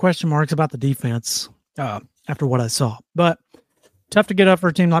have some question marks about the defense after what I saw, but tough to get up for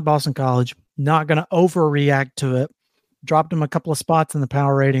a team like Boston College. Not going to overreact to it. Dropped them a couple of spots in the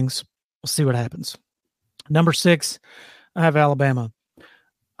power ratings. We'll see what happens. Number 6, I have Alabama.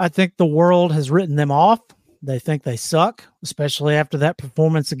 I think the world has written them off. They think they suck, especially after that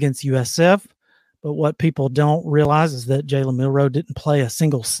performance against USF. But what people don't realize is that Jalen Milroe didn't play a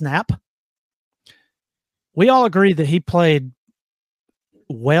single snap. We all agree that he played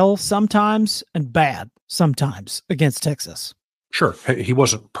well sometimes and bad sometimes against Texas. Sure. He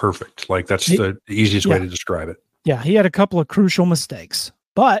wasn't perfect. Like, that's the easiest way to describe it. Yeah, he had a couple of crucial mistakes,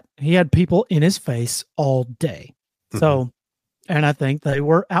 but he had people in his face all day. So, and I think they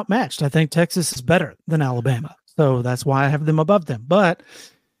were outmatched. I think Texas is better than Alabama. So that's why I have them above them. But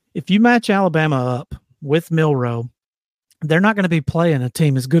if you match Alabama up with Milroe, they're not going to be playing a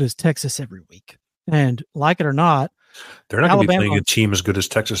team as good as Texas every week. And like it or not, they're not going to be playing a team as good as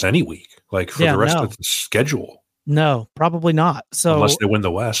Texas any week, like for the rest of the schedule. No, probably not. So unless they win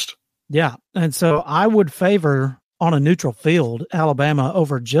the West. Yeah. And so I would favor on a neutral field Alabama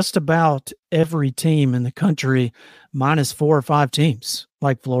over just about every team in the country, minus 4 or 5 teams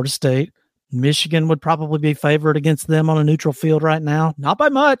like Florida State. Michigan would probably be favored against them on a neutral field right now. Not by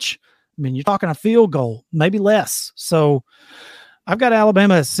much. I mean, you're talking a field goal, maybe less. So I've got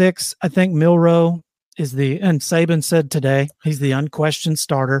Alabama at 6. I think Milroe is and Saban said today, he's the unquestioned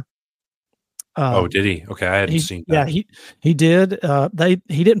starter. Did he? Okay, I hadn't seen that. Yeah, he did.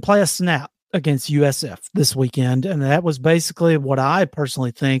 He didn't play a snap against USF this weekend, and that was basically what I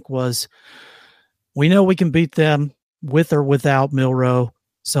personally think was, we know we can beat them with or without Milroe.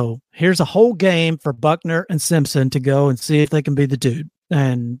 So here's a whole game for Buckner and Simpson to go and see if they can be the dude.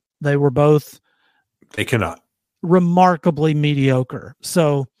 And they were both. They cannot. Remarkably mediocre.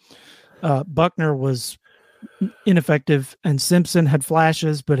 So Buckner was ineffective and Simpson had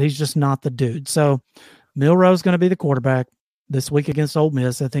flashes, but he's just not the dude. So Milroe's going to be the quarterback this week against Ole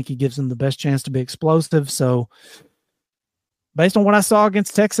Miss. I think he gives them the best chance to be explosive. So based on what I saw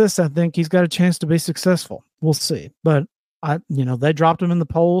against Texas, I think he's got a chance to be successful. We'll see. But they dropped him in the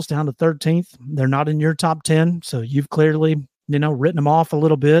polls down to 13th. They're not in your top 10. So you've clearly, written them off a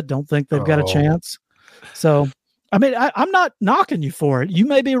little bit. Don't think they've got a chance. So, I mean, I'm not knocking you for it. You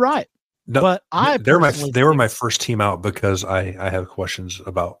may be right. No, but they were my first team out because I have questions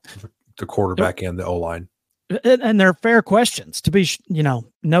about the quarterback and the O-line. And they're fair questions to be,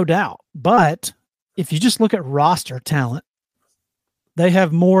 no doubt. But if you just look at roster talent, they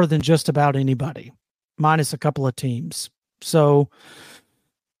have more than just about anybody, minus a couple of teams. So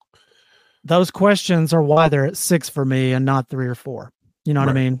those questions are why they're at 6 for me and not 3 or 4. You know what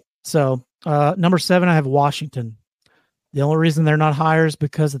I mean? So number 7, I have Washington. The only reason they're not higher is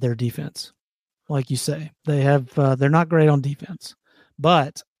because of their defense. Like you say, they're not great on defense,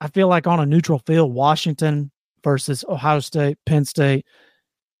 but I feel like on a neutral field, Washington versus Ohio State, Penn State,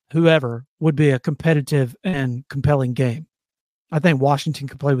 whoever would be a competitive and compelling game. I think Washington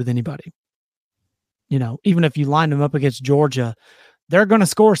can play with anybody. Even if you line them up against Georgia, they're going to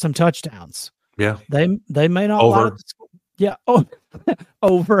score some touchdowns. Yeah. They may not. Over. Yeah. Oh,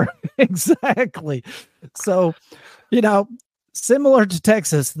 over. Exactly. So, similar to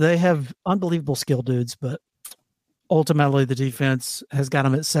Texas, they have unbelievable skill dudes, but ultimately the defense has got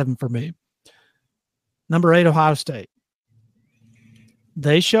them at 7 for me. Number 8, Ohio State.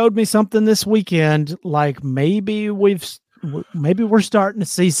 They showed me something this weekend, like maybe we've maybe we're starting to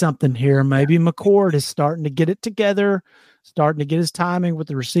see something here. Maybe McCord is starting to get it together, starting to get his timing with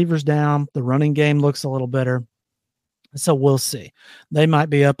the receivers down. The running game looks a little better. So we'll see. They might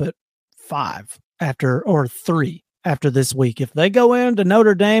be up at 5 or 3 after this week. If they go into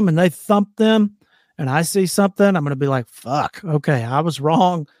Notre Dame and they thump them and I see something, I'm going to be like, fuck, okay, I was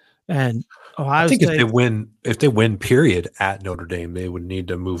wrong. And Ohio State, if they win period at Notre Dame, they would need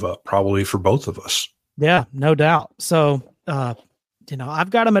to move up probably for both of us. Yeah, no doubt. So, I've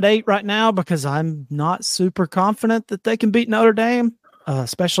got them at 8 right now because I'm not super confident that they can beat Notre Dame,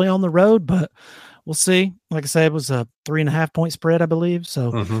 especially on the road, but we'll see. Like I said, it was a 3.5 point spread, I believe.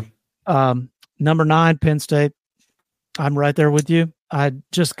 So, number 9, Penn State. I'm right there with you. I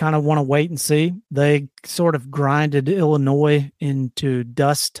just kind of want to wait and see. They sort of grinded Illinois into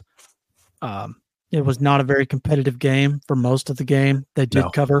dust. It was not a very competitive game for most of the game. They did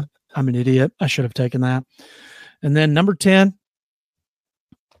cover. I'm an idiot. I should have taken that. And then number 10,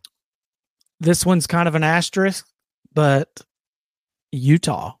 this one's kind of an asterisk, but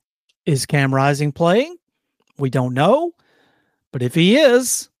Utah. Is Cam Rising playing? We don't know. But if he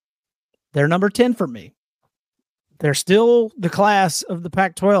is, they're number 10 for me. They're still the class of the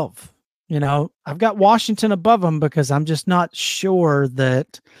Pac-12. I've got Washington above them because I'm just not sure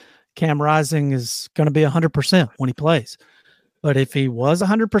that Cam Rising is going to be 100% when he plays. But if he was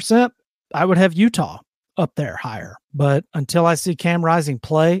 100%, I would have Utah up there higher. But until I see Cam Rising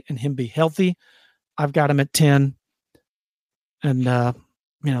play and him be healthy, I've got him at 10. And, that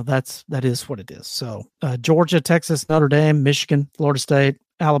is what it is. So Georgia, Texas, Notre Dame, Michigan, Florida State,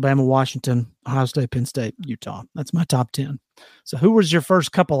 Alabama, Washington, Ohio State, Penn State, Utah. That's my top 10. So who was your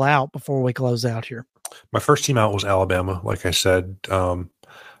first couple out before we close out here? My first team out was Alabama. Like I said, I'm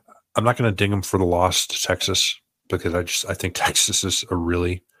not going to ding them for the loss to Texas because I think Texas is a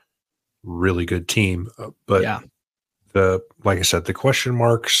really, really good team. But like I said, the question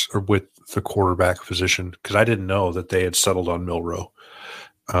marks are with the quarterback position because I didn't know that they had settled on Milroe.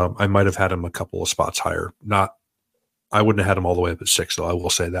 I might have had him a couple of spots higher. I wouldn't have had him all the way up at 6, though. I will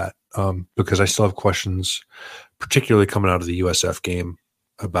say that because I still have questions, particularly coming out of the USF game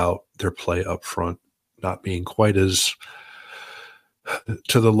about their play up front not being quite as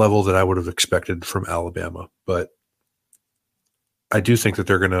to the level that I would have expected from Alabama. But I do think that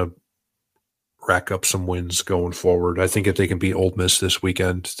they're going to rack up some wins going forward. I think if they can beat Ole Miss this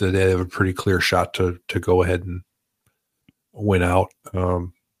weekend, they have a pretty clear shot to go ahead and win out.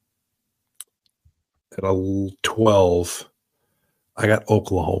 At 12, I got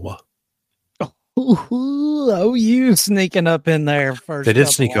Oklahoma. You sneaking up in there first. They did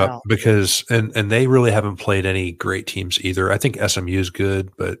sneak up because, and they really haven't played any great teams either. I think SMU is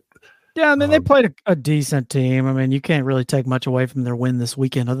good, but yeah, I mean, they played a decent team. I mean, you can't really take much away from their win this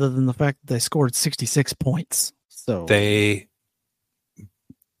weekend other than the fact that they scored 66 points. So they've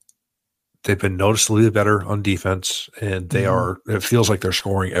been noticeably better on defense, and they are. It feels like they're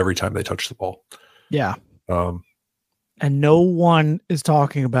scoring every time they touch the ball. Yeah. And no one is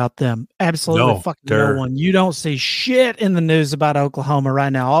talking about them. Absolutely no one. You don't see shit in the news about Oklahoma right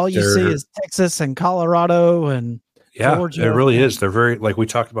now. All you see is Texas and Colorado and Georgia. It really is. They're very, like we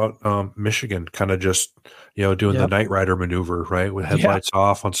talked about Michigan, kind of just, doing the Knight Rider maneuver, right? With headlights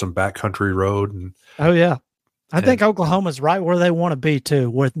off on some backcountry road. And I think Oklahoma's right where they want to be too,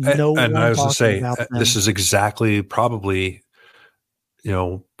 with no one. And I was going to say, this is exactly probably,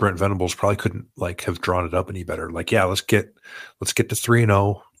 Brent Venables probably couldn't have drawn it up any better. Let's get to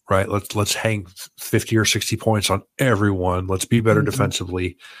 3-0, right? Let's hang 50 or 60 points on everyone. Let's be better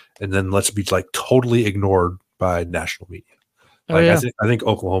defensively, and then let's be totally ignored by national media. I think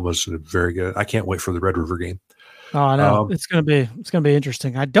Oklahoma's very good. I can't wait for the Red River game. Oh, I know. It's gonna be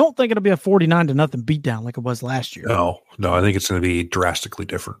interesting. I don't think it'll be a 49-0 beatdown like it was last year. No, I think it's gonna be drastically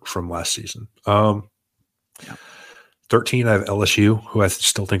different from last season. 13, I have LSU, who I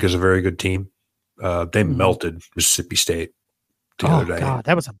still think is a very good team. They melted Mississippi State the other day. God,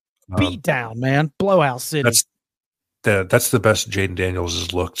 that was a beatdown, man. Blowout city. That's the best Jaden Daniels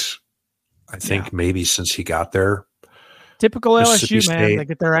has looked, I think, maybe since he got there. Typical LSU, man. They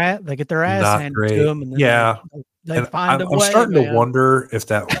get their ass handed to them, and then they find a way. I'm starting to wonder if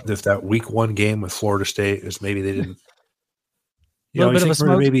that week 1 game with Florida State is maybe they didn't. I think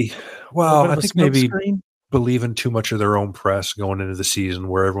maybe screen. Believing too much of their own press going into the season,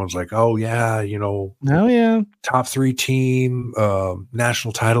 where everyone's like, top 3 team,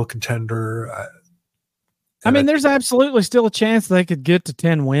 national title contender. There's absolutely still a chance they could get to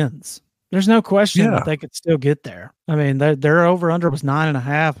 10 wins. There's no question that they could still get there. I mean, their over under was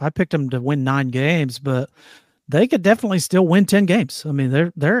 9.5. I picked them to win 9 games, but they could definitely still win 10 games. I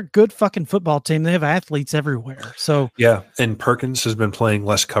mean, they're a good fucking football team. They have athletes everywhere. So yeah, and Perkins has been playing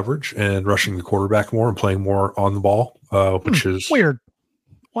less coverage and rushing the quarterback more and playing more on the ball, which is weird.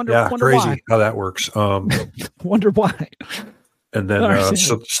 Wonder crazy why. how that works. Wonder why. And then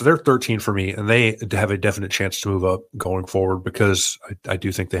so they're 13 for me, and they have a definite chance to move up going forward because I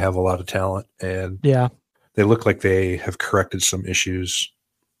do think they have a lot of talent, and they look like they have corrected some issues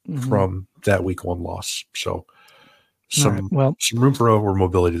from that week 1 loss. So some room for over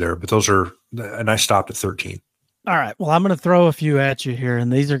mobility there, but those are, and I stopped at 13. All right. Well, I'm going to throw a few at you here,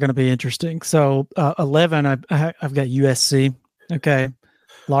 and these are going to be interesting. So 11, I've got USC. Okay.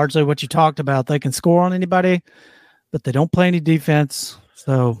 Largely what you talked about. They can score on anybody, but they don't play any defense.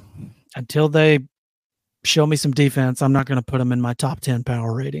 So until they show me some defense, I'm not going to put them in my top 10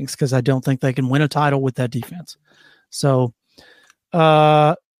 power ratings because I don't think they can win a title with that defense. So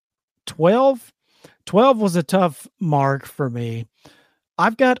 12 was a tough mark for me.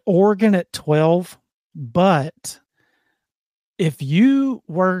 I've got Oregon at 12, but if you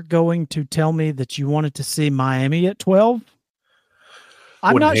were going to tell me that you wanted to see Miami at 12,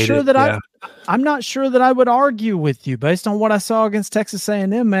 I'm not sure that I would argue with you based on what I saw against Texas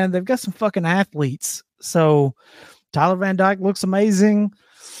A&M, man. They've got some fucking athletes. So Tyler Van Dyke looks amazing.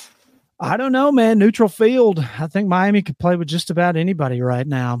 I don't know, man. Neutral field. I think Miami could play with just about anybody right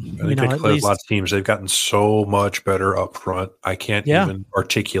now. I think they could play with lots of teams. They've gotten so much better up front. I can't even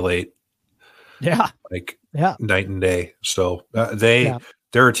articulate. Night and day. So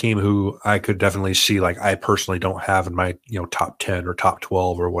they're a team who I could definitely see, like, I personally don't have in my, top 10 or top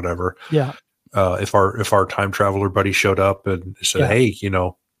 12 or whatever. Yeah. If our time traveler buddy showed up and said, hey,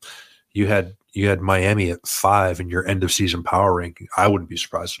 you had Miami at 5 in your end of season power ranking, I wouldn't be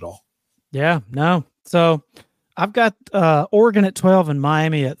surprised at all. Yeah, no. So I've got Oregon at 12 and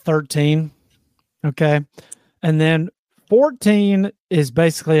Miami at 13. Okay. And then 14 is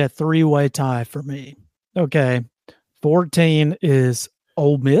basically a 3-way tie for me. Okay. 14 is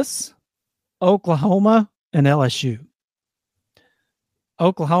Ole Miss, Oklahoma, and LSU.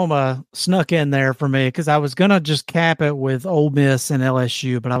 Oklahoma snuck in there for me because I was going to just cap it with Ole Miss and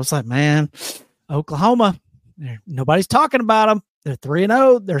LSU, but I was like, man, Oklahoma, nobody's talking about them. They're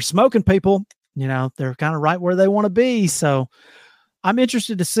 3-0. They're smoking people. They're kind of right where they want to be. So I'm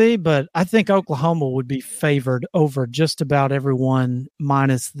interested to see, but I think Oklahoma would be favored over just about everyone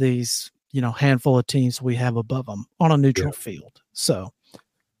minus these, handful of teams we have above them on a neutral field. So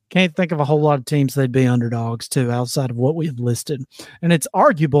can't think of a whole lot of teams they'd be underdogs to outside of what we have listed. And it's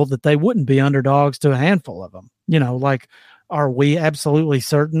arguable that they wouldn't be underdogs to a handful of them. Are we absolutely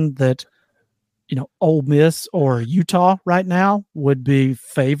certain that, Ole Miss or Utah right now would be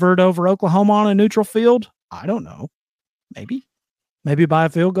favored over Oklahoma on a neutral field? I don't know. Maybe by a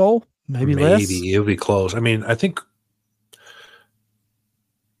field goal, maybe less. Maybe it'll be close. I mean, I think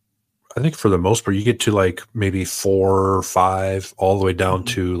for the most part, you get to like maybe 4 or 5 all the way down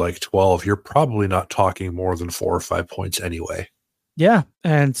to like 12. You're probably not talking more than 4 or 5 points anyway. Yeah.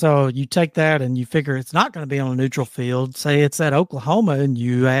 And so you take that and you figure it's not going to be on a neutral field. Say it's at Oklahoma and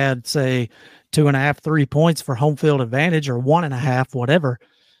you add, say, 2.5, 3 points for home field advantage or 1.5, whatever.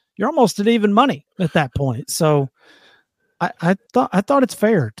 You're almost at even money at that point. So I thought it's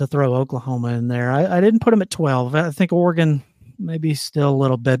fair to throw Oklahoma in there. I didn't put them at 12. I think Oregon maybe still a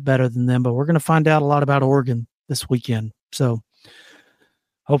little bit better than them, but we're going to find out a lot about Oregon this weekend. So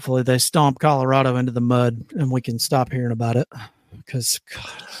hopefully they stomp Colorado into the mud and we can stop hearing about it because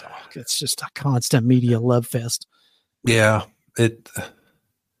it's just a constant media love fest. Yeah,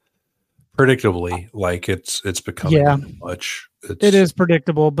 predictably, like it's becoming much. It is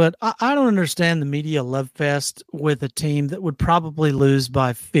predictable, but I don't understand the media love fest with a team that would probably lose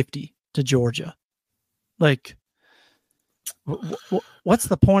by 50 to Georgia. Like, what's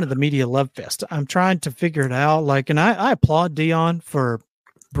the point of the media love fest? I'm trying to figure it out. Like, and I applaud Deion for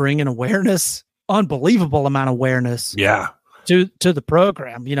bringing awareness, unbelievable amount of awareness. Yeah. To the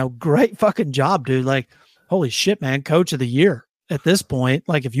program, great fucking job, dude. Like, holy shit, man, coach of the year at this point.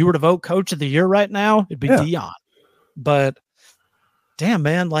 Like, if you were to vote coach of the year right now, it'd be Deion. But damn,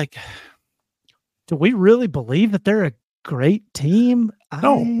 man, like, do we really believe that they're a great team?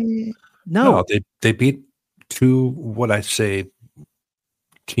 No. They beat 2, what I say,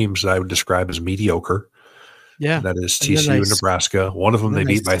 teams that I would describe as mediocre. Yeah. That is TCU and Nebraska. One of them they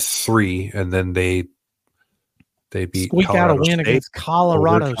beat by 3, and then they beat squeak Colorado out a win State against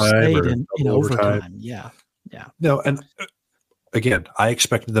Colorado State in overtime. Yeah. No, and again, I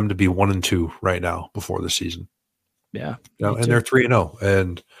expected them to be 1-2 right now before the season. Yeah. And they're 3-0,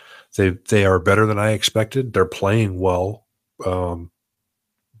 and they are better than I expected. They're playing well,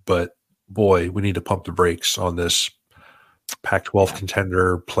 but boy, we need to pump the brakes on this Pac-12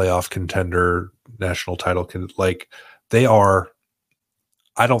 contender, playoff contender, national title. They are,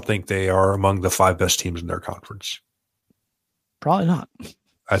 I don't think they are among the 5 best teams in their conference. Probably not.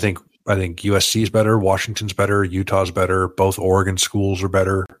 I think USC is better, Washington's better, Utah's better, both Oregon schools are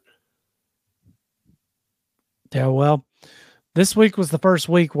better. Yeah, well, this week was the first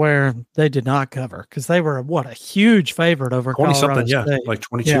week where they did not cover because they were a huge favorite over 20-something, Colorado State. Like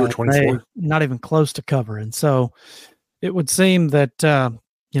 22 or 24. Not even close to covering. So it would seem that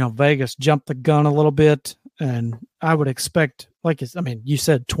Vegas jumped the gun a little bit, and I would expect, you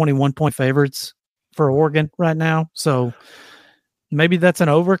said 21-point favorites for Oregon right now. So maybe that's an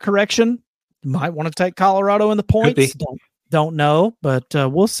overcorrection. You might want to take Colorado in the points. Don't know, but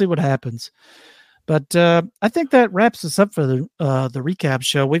we'll see what happens. But I think that wraps us up for the recap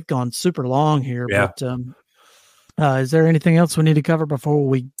show. We've gone super long here, but is there anything else we need to cover before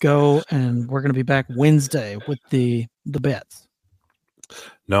we go? And we're going to be back Wednesday with the bets.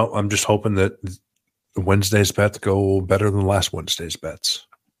 No, I'm just hoping that Wednesday's bets go better than last Wednesday's bets.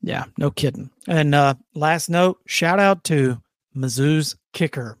 Yeah, no kidding. And last note, shout out to Mizzou's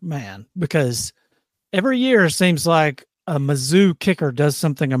kicker, man, because every year it seems like a Mizzou kicker does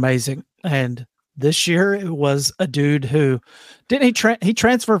something amazing. And this year it was a dude who he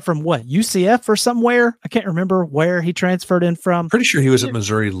transferred from UCF or somewhere. I can't remember where he transferred in from. Pretty sure he was at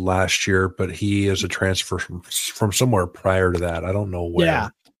Missouri last year, but he is a transfer from somewhere prior to that. I don't know where. Yeah.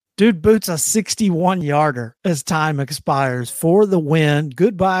 Dude boots a 61-yarder as time expires for the win.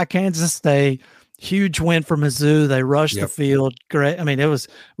 Goodbye, Kansas State. Huge win for Mizzou. They rushed the field. Great. I mean, it was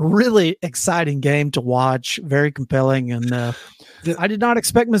really exciting game to watch. Very compelling. And I did not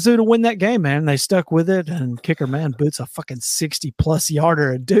expect Mizzou to win that game, man. They stuck with it. And kicker, man, boots a fucking 60-plus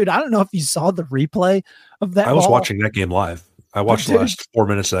yarder. Dude, I don't know if you saw the replay of that. I was watching that game live. I watched the last 4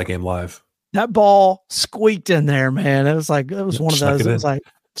 minutes of that game live. That ball squeaked in there, man. It was one of those. It was like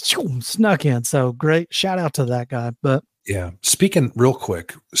snuck in. So great. Shout out to that guy. But yeah. Speaking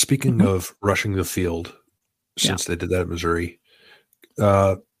of rushing the field, since they did that at Missouri,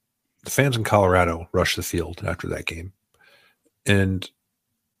 the fans in Colorado rushed the field after that game. And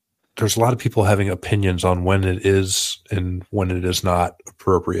there's a lot of people having opinions on when it is and when it is not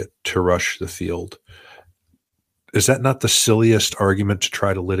appropriate to rush the field. Is that not the silliest argument to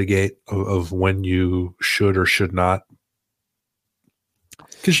try to litigate of when you should or should not?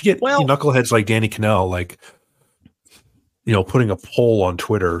 Because you get knuckleheads like Danny Cannell, putting a poll on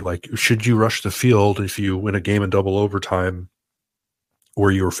Twitter, should you rush the field if you win a game in double overtime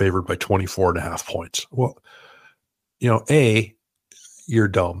where you were favored by 24.5 points? Well, A, you're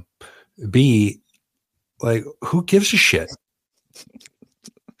dumb. B, who gives a shit?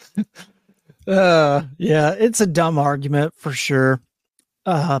 Yeah, it's a dumb argument for sure.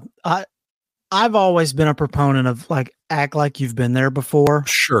 I've always been a proponent of act like you've been there before.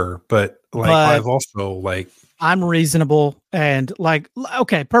 Sure, but I've also I'm reasonable and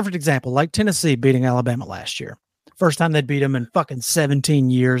okay, perfect example, Tennessee beating Alabama last year. First time they'd beat them in fucking 17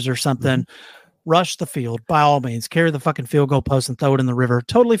 years or something. Mm-hmm. Rush the field by all means, carry the fucking field goal post and throw it in the river.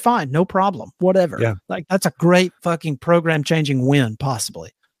 Totally fine. No problem. Whatever. Yeah. That's a great fucking program changing win possibly.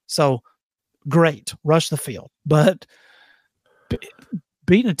 So great. Rush the field. But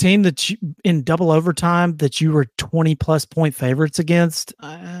beating a team that in double overtime that you were 20+ point favorites against,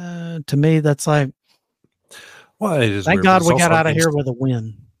 to me, that's thank God we got out of here with a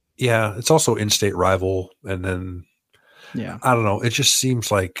win. Yeah. It's also in-state rival. And then, I don't know. It just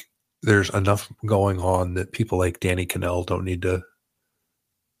seems like there's enough going on that people like Danny Cannell don't need to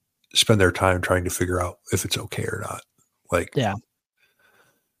spend their time trying to figure out if it's okay or not. Yeah.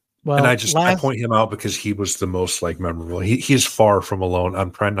 Well, and I point him out because he was the most memorable. He's far from alone.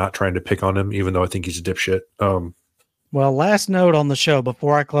 I'm not trying to pick on him, even though I think he's a dipshit. Well, last note on the show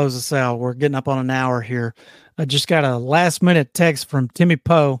before I close this out, we're getting up on an hour here. I just got a last minute text from Timmy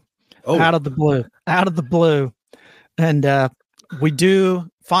Poe out of the blue. And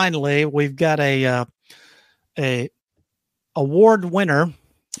we've got a award winner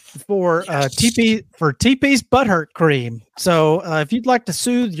for TP's Butthurt Cream. So if you'd like to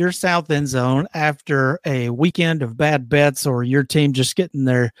soothe your south end zone after a weekend of bad bets or your team just getting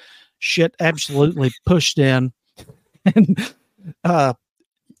their shit absolutely pushed in, and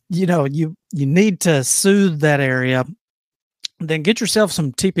you need to soothe that area, then get yourself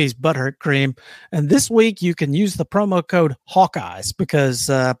some TP's Butthurt Cream. And this week you can use the promo code Hawkeyes because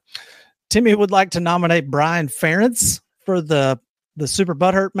Timmy would like to nominate Brian Ferentz for the Super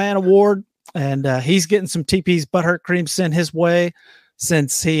Butthurt Man Award. And he's getting some TP's Butthurt Cream sent his way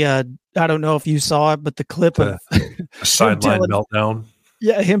since he, I don't know if you saw it, but the clip of a sideline meltdown.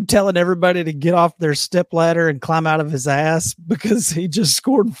 Yeah, him telling everybody to get off their stepladder and climb out of his ass because he just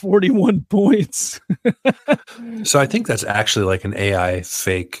scored 41 points. So I think that's actually like an AI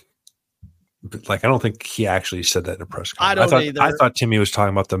fake. Like, I don't think he actually said that in a press conference. I thought Timmy was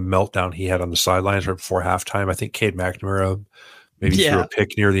talking about the meltdown he had on the sidelines right before halftime. I think Cade McNamara maybe threw a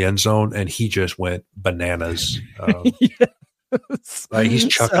pick near the end zone, and he just went bananas. Like he's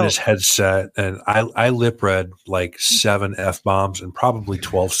chucking his headset, and I lip read like 7 F-bombs in probably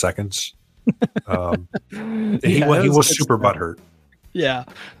 12 seconds. He was super butthurt. Yeah.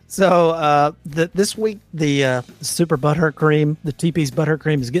 So this week, the Super Butthurt Cream, the TP's Butthurt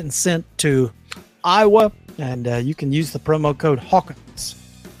Cream, is getting sent to Iowa, and you can use the promo code Hawkins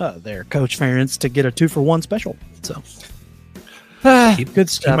there, Coach Ferentz, to get a 2-for-1 special. So good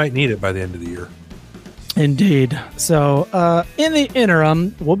stuff. He might need it by the end of the year. Indeed. So in the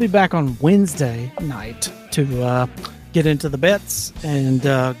interim, we'll be back on Wednesday night to get into the bets and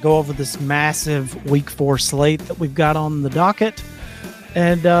go over this massive Week 4 slate that we've got on the docket.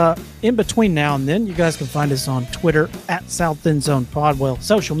 And in between now and then, you guys can find us on Twitter at South End Zone Pod. Well,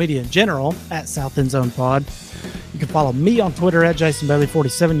 social media in general at South End Zone Pod. You can follow me on Twitter at Jason Bailey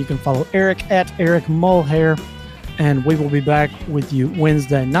 47. You can follow Eric at Eric Mulhair. And we will be back with you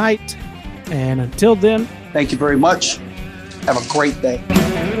Wednesday night. And until then, thank you very much. Have a great day.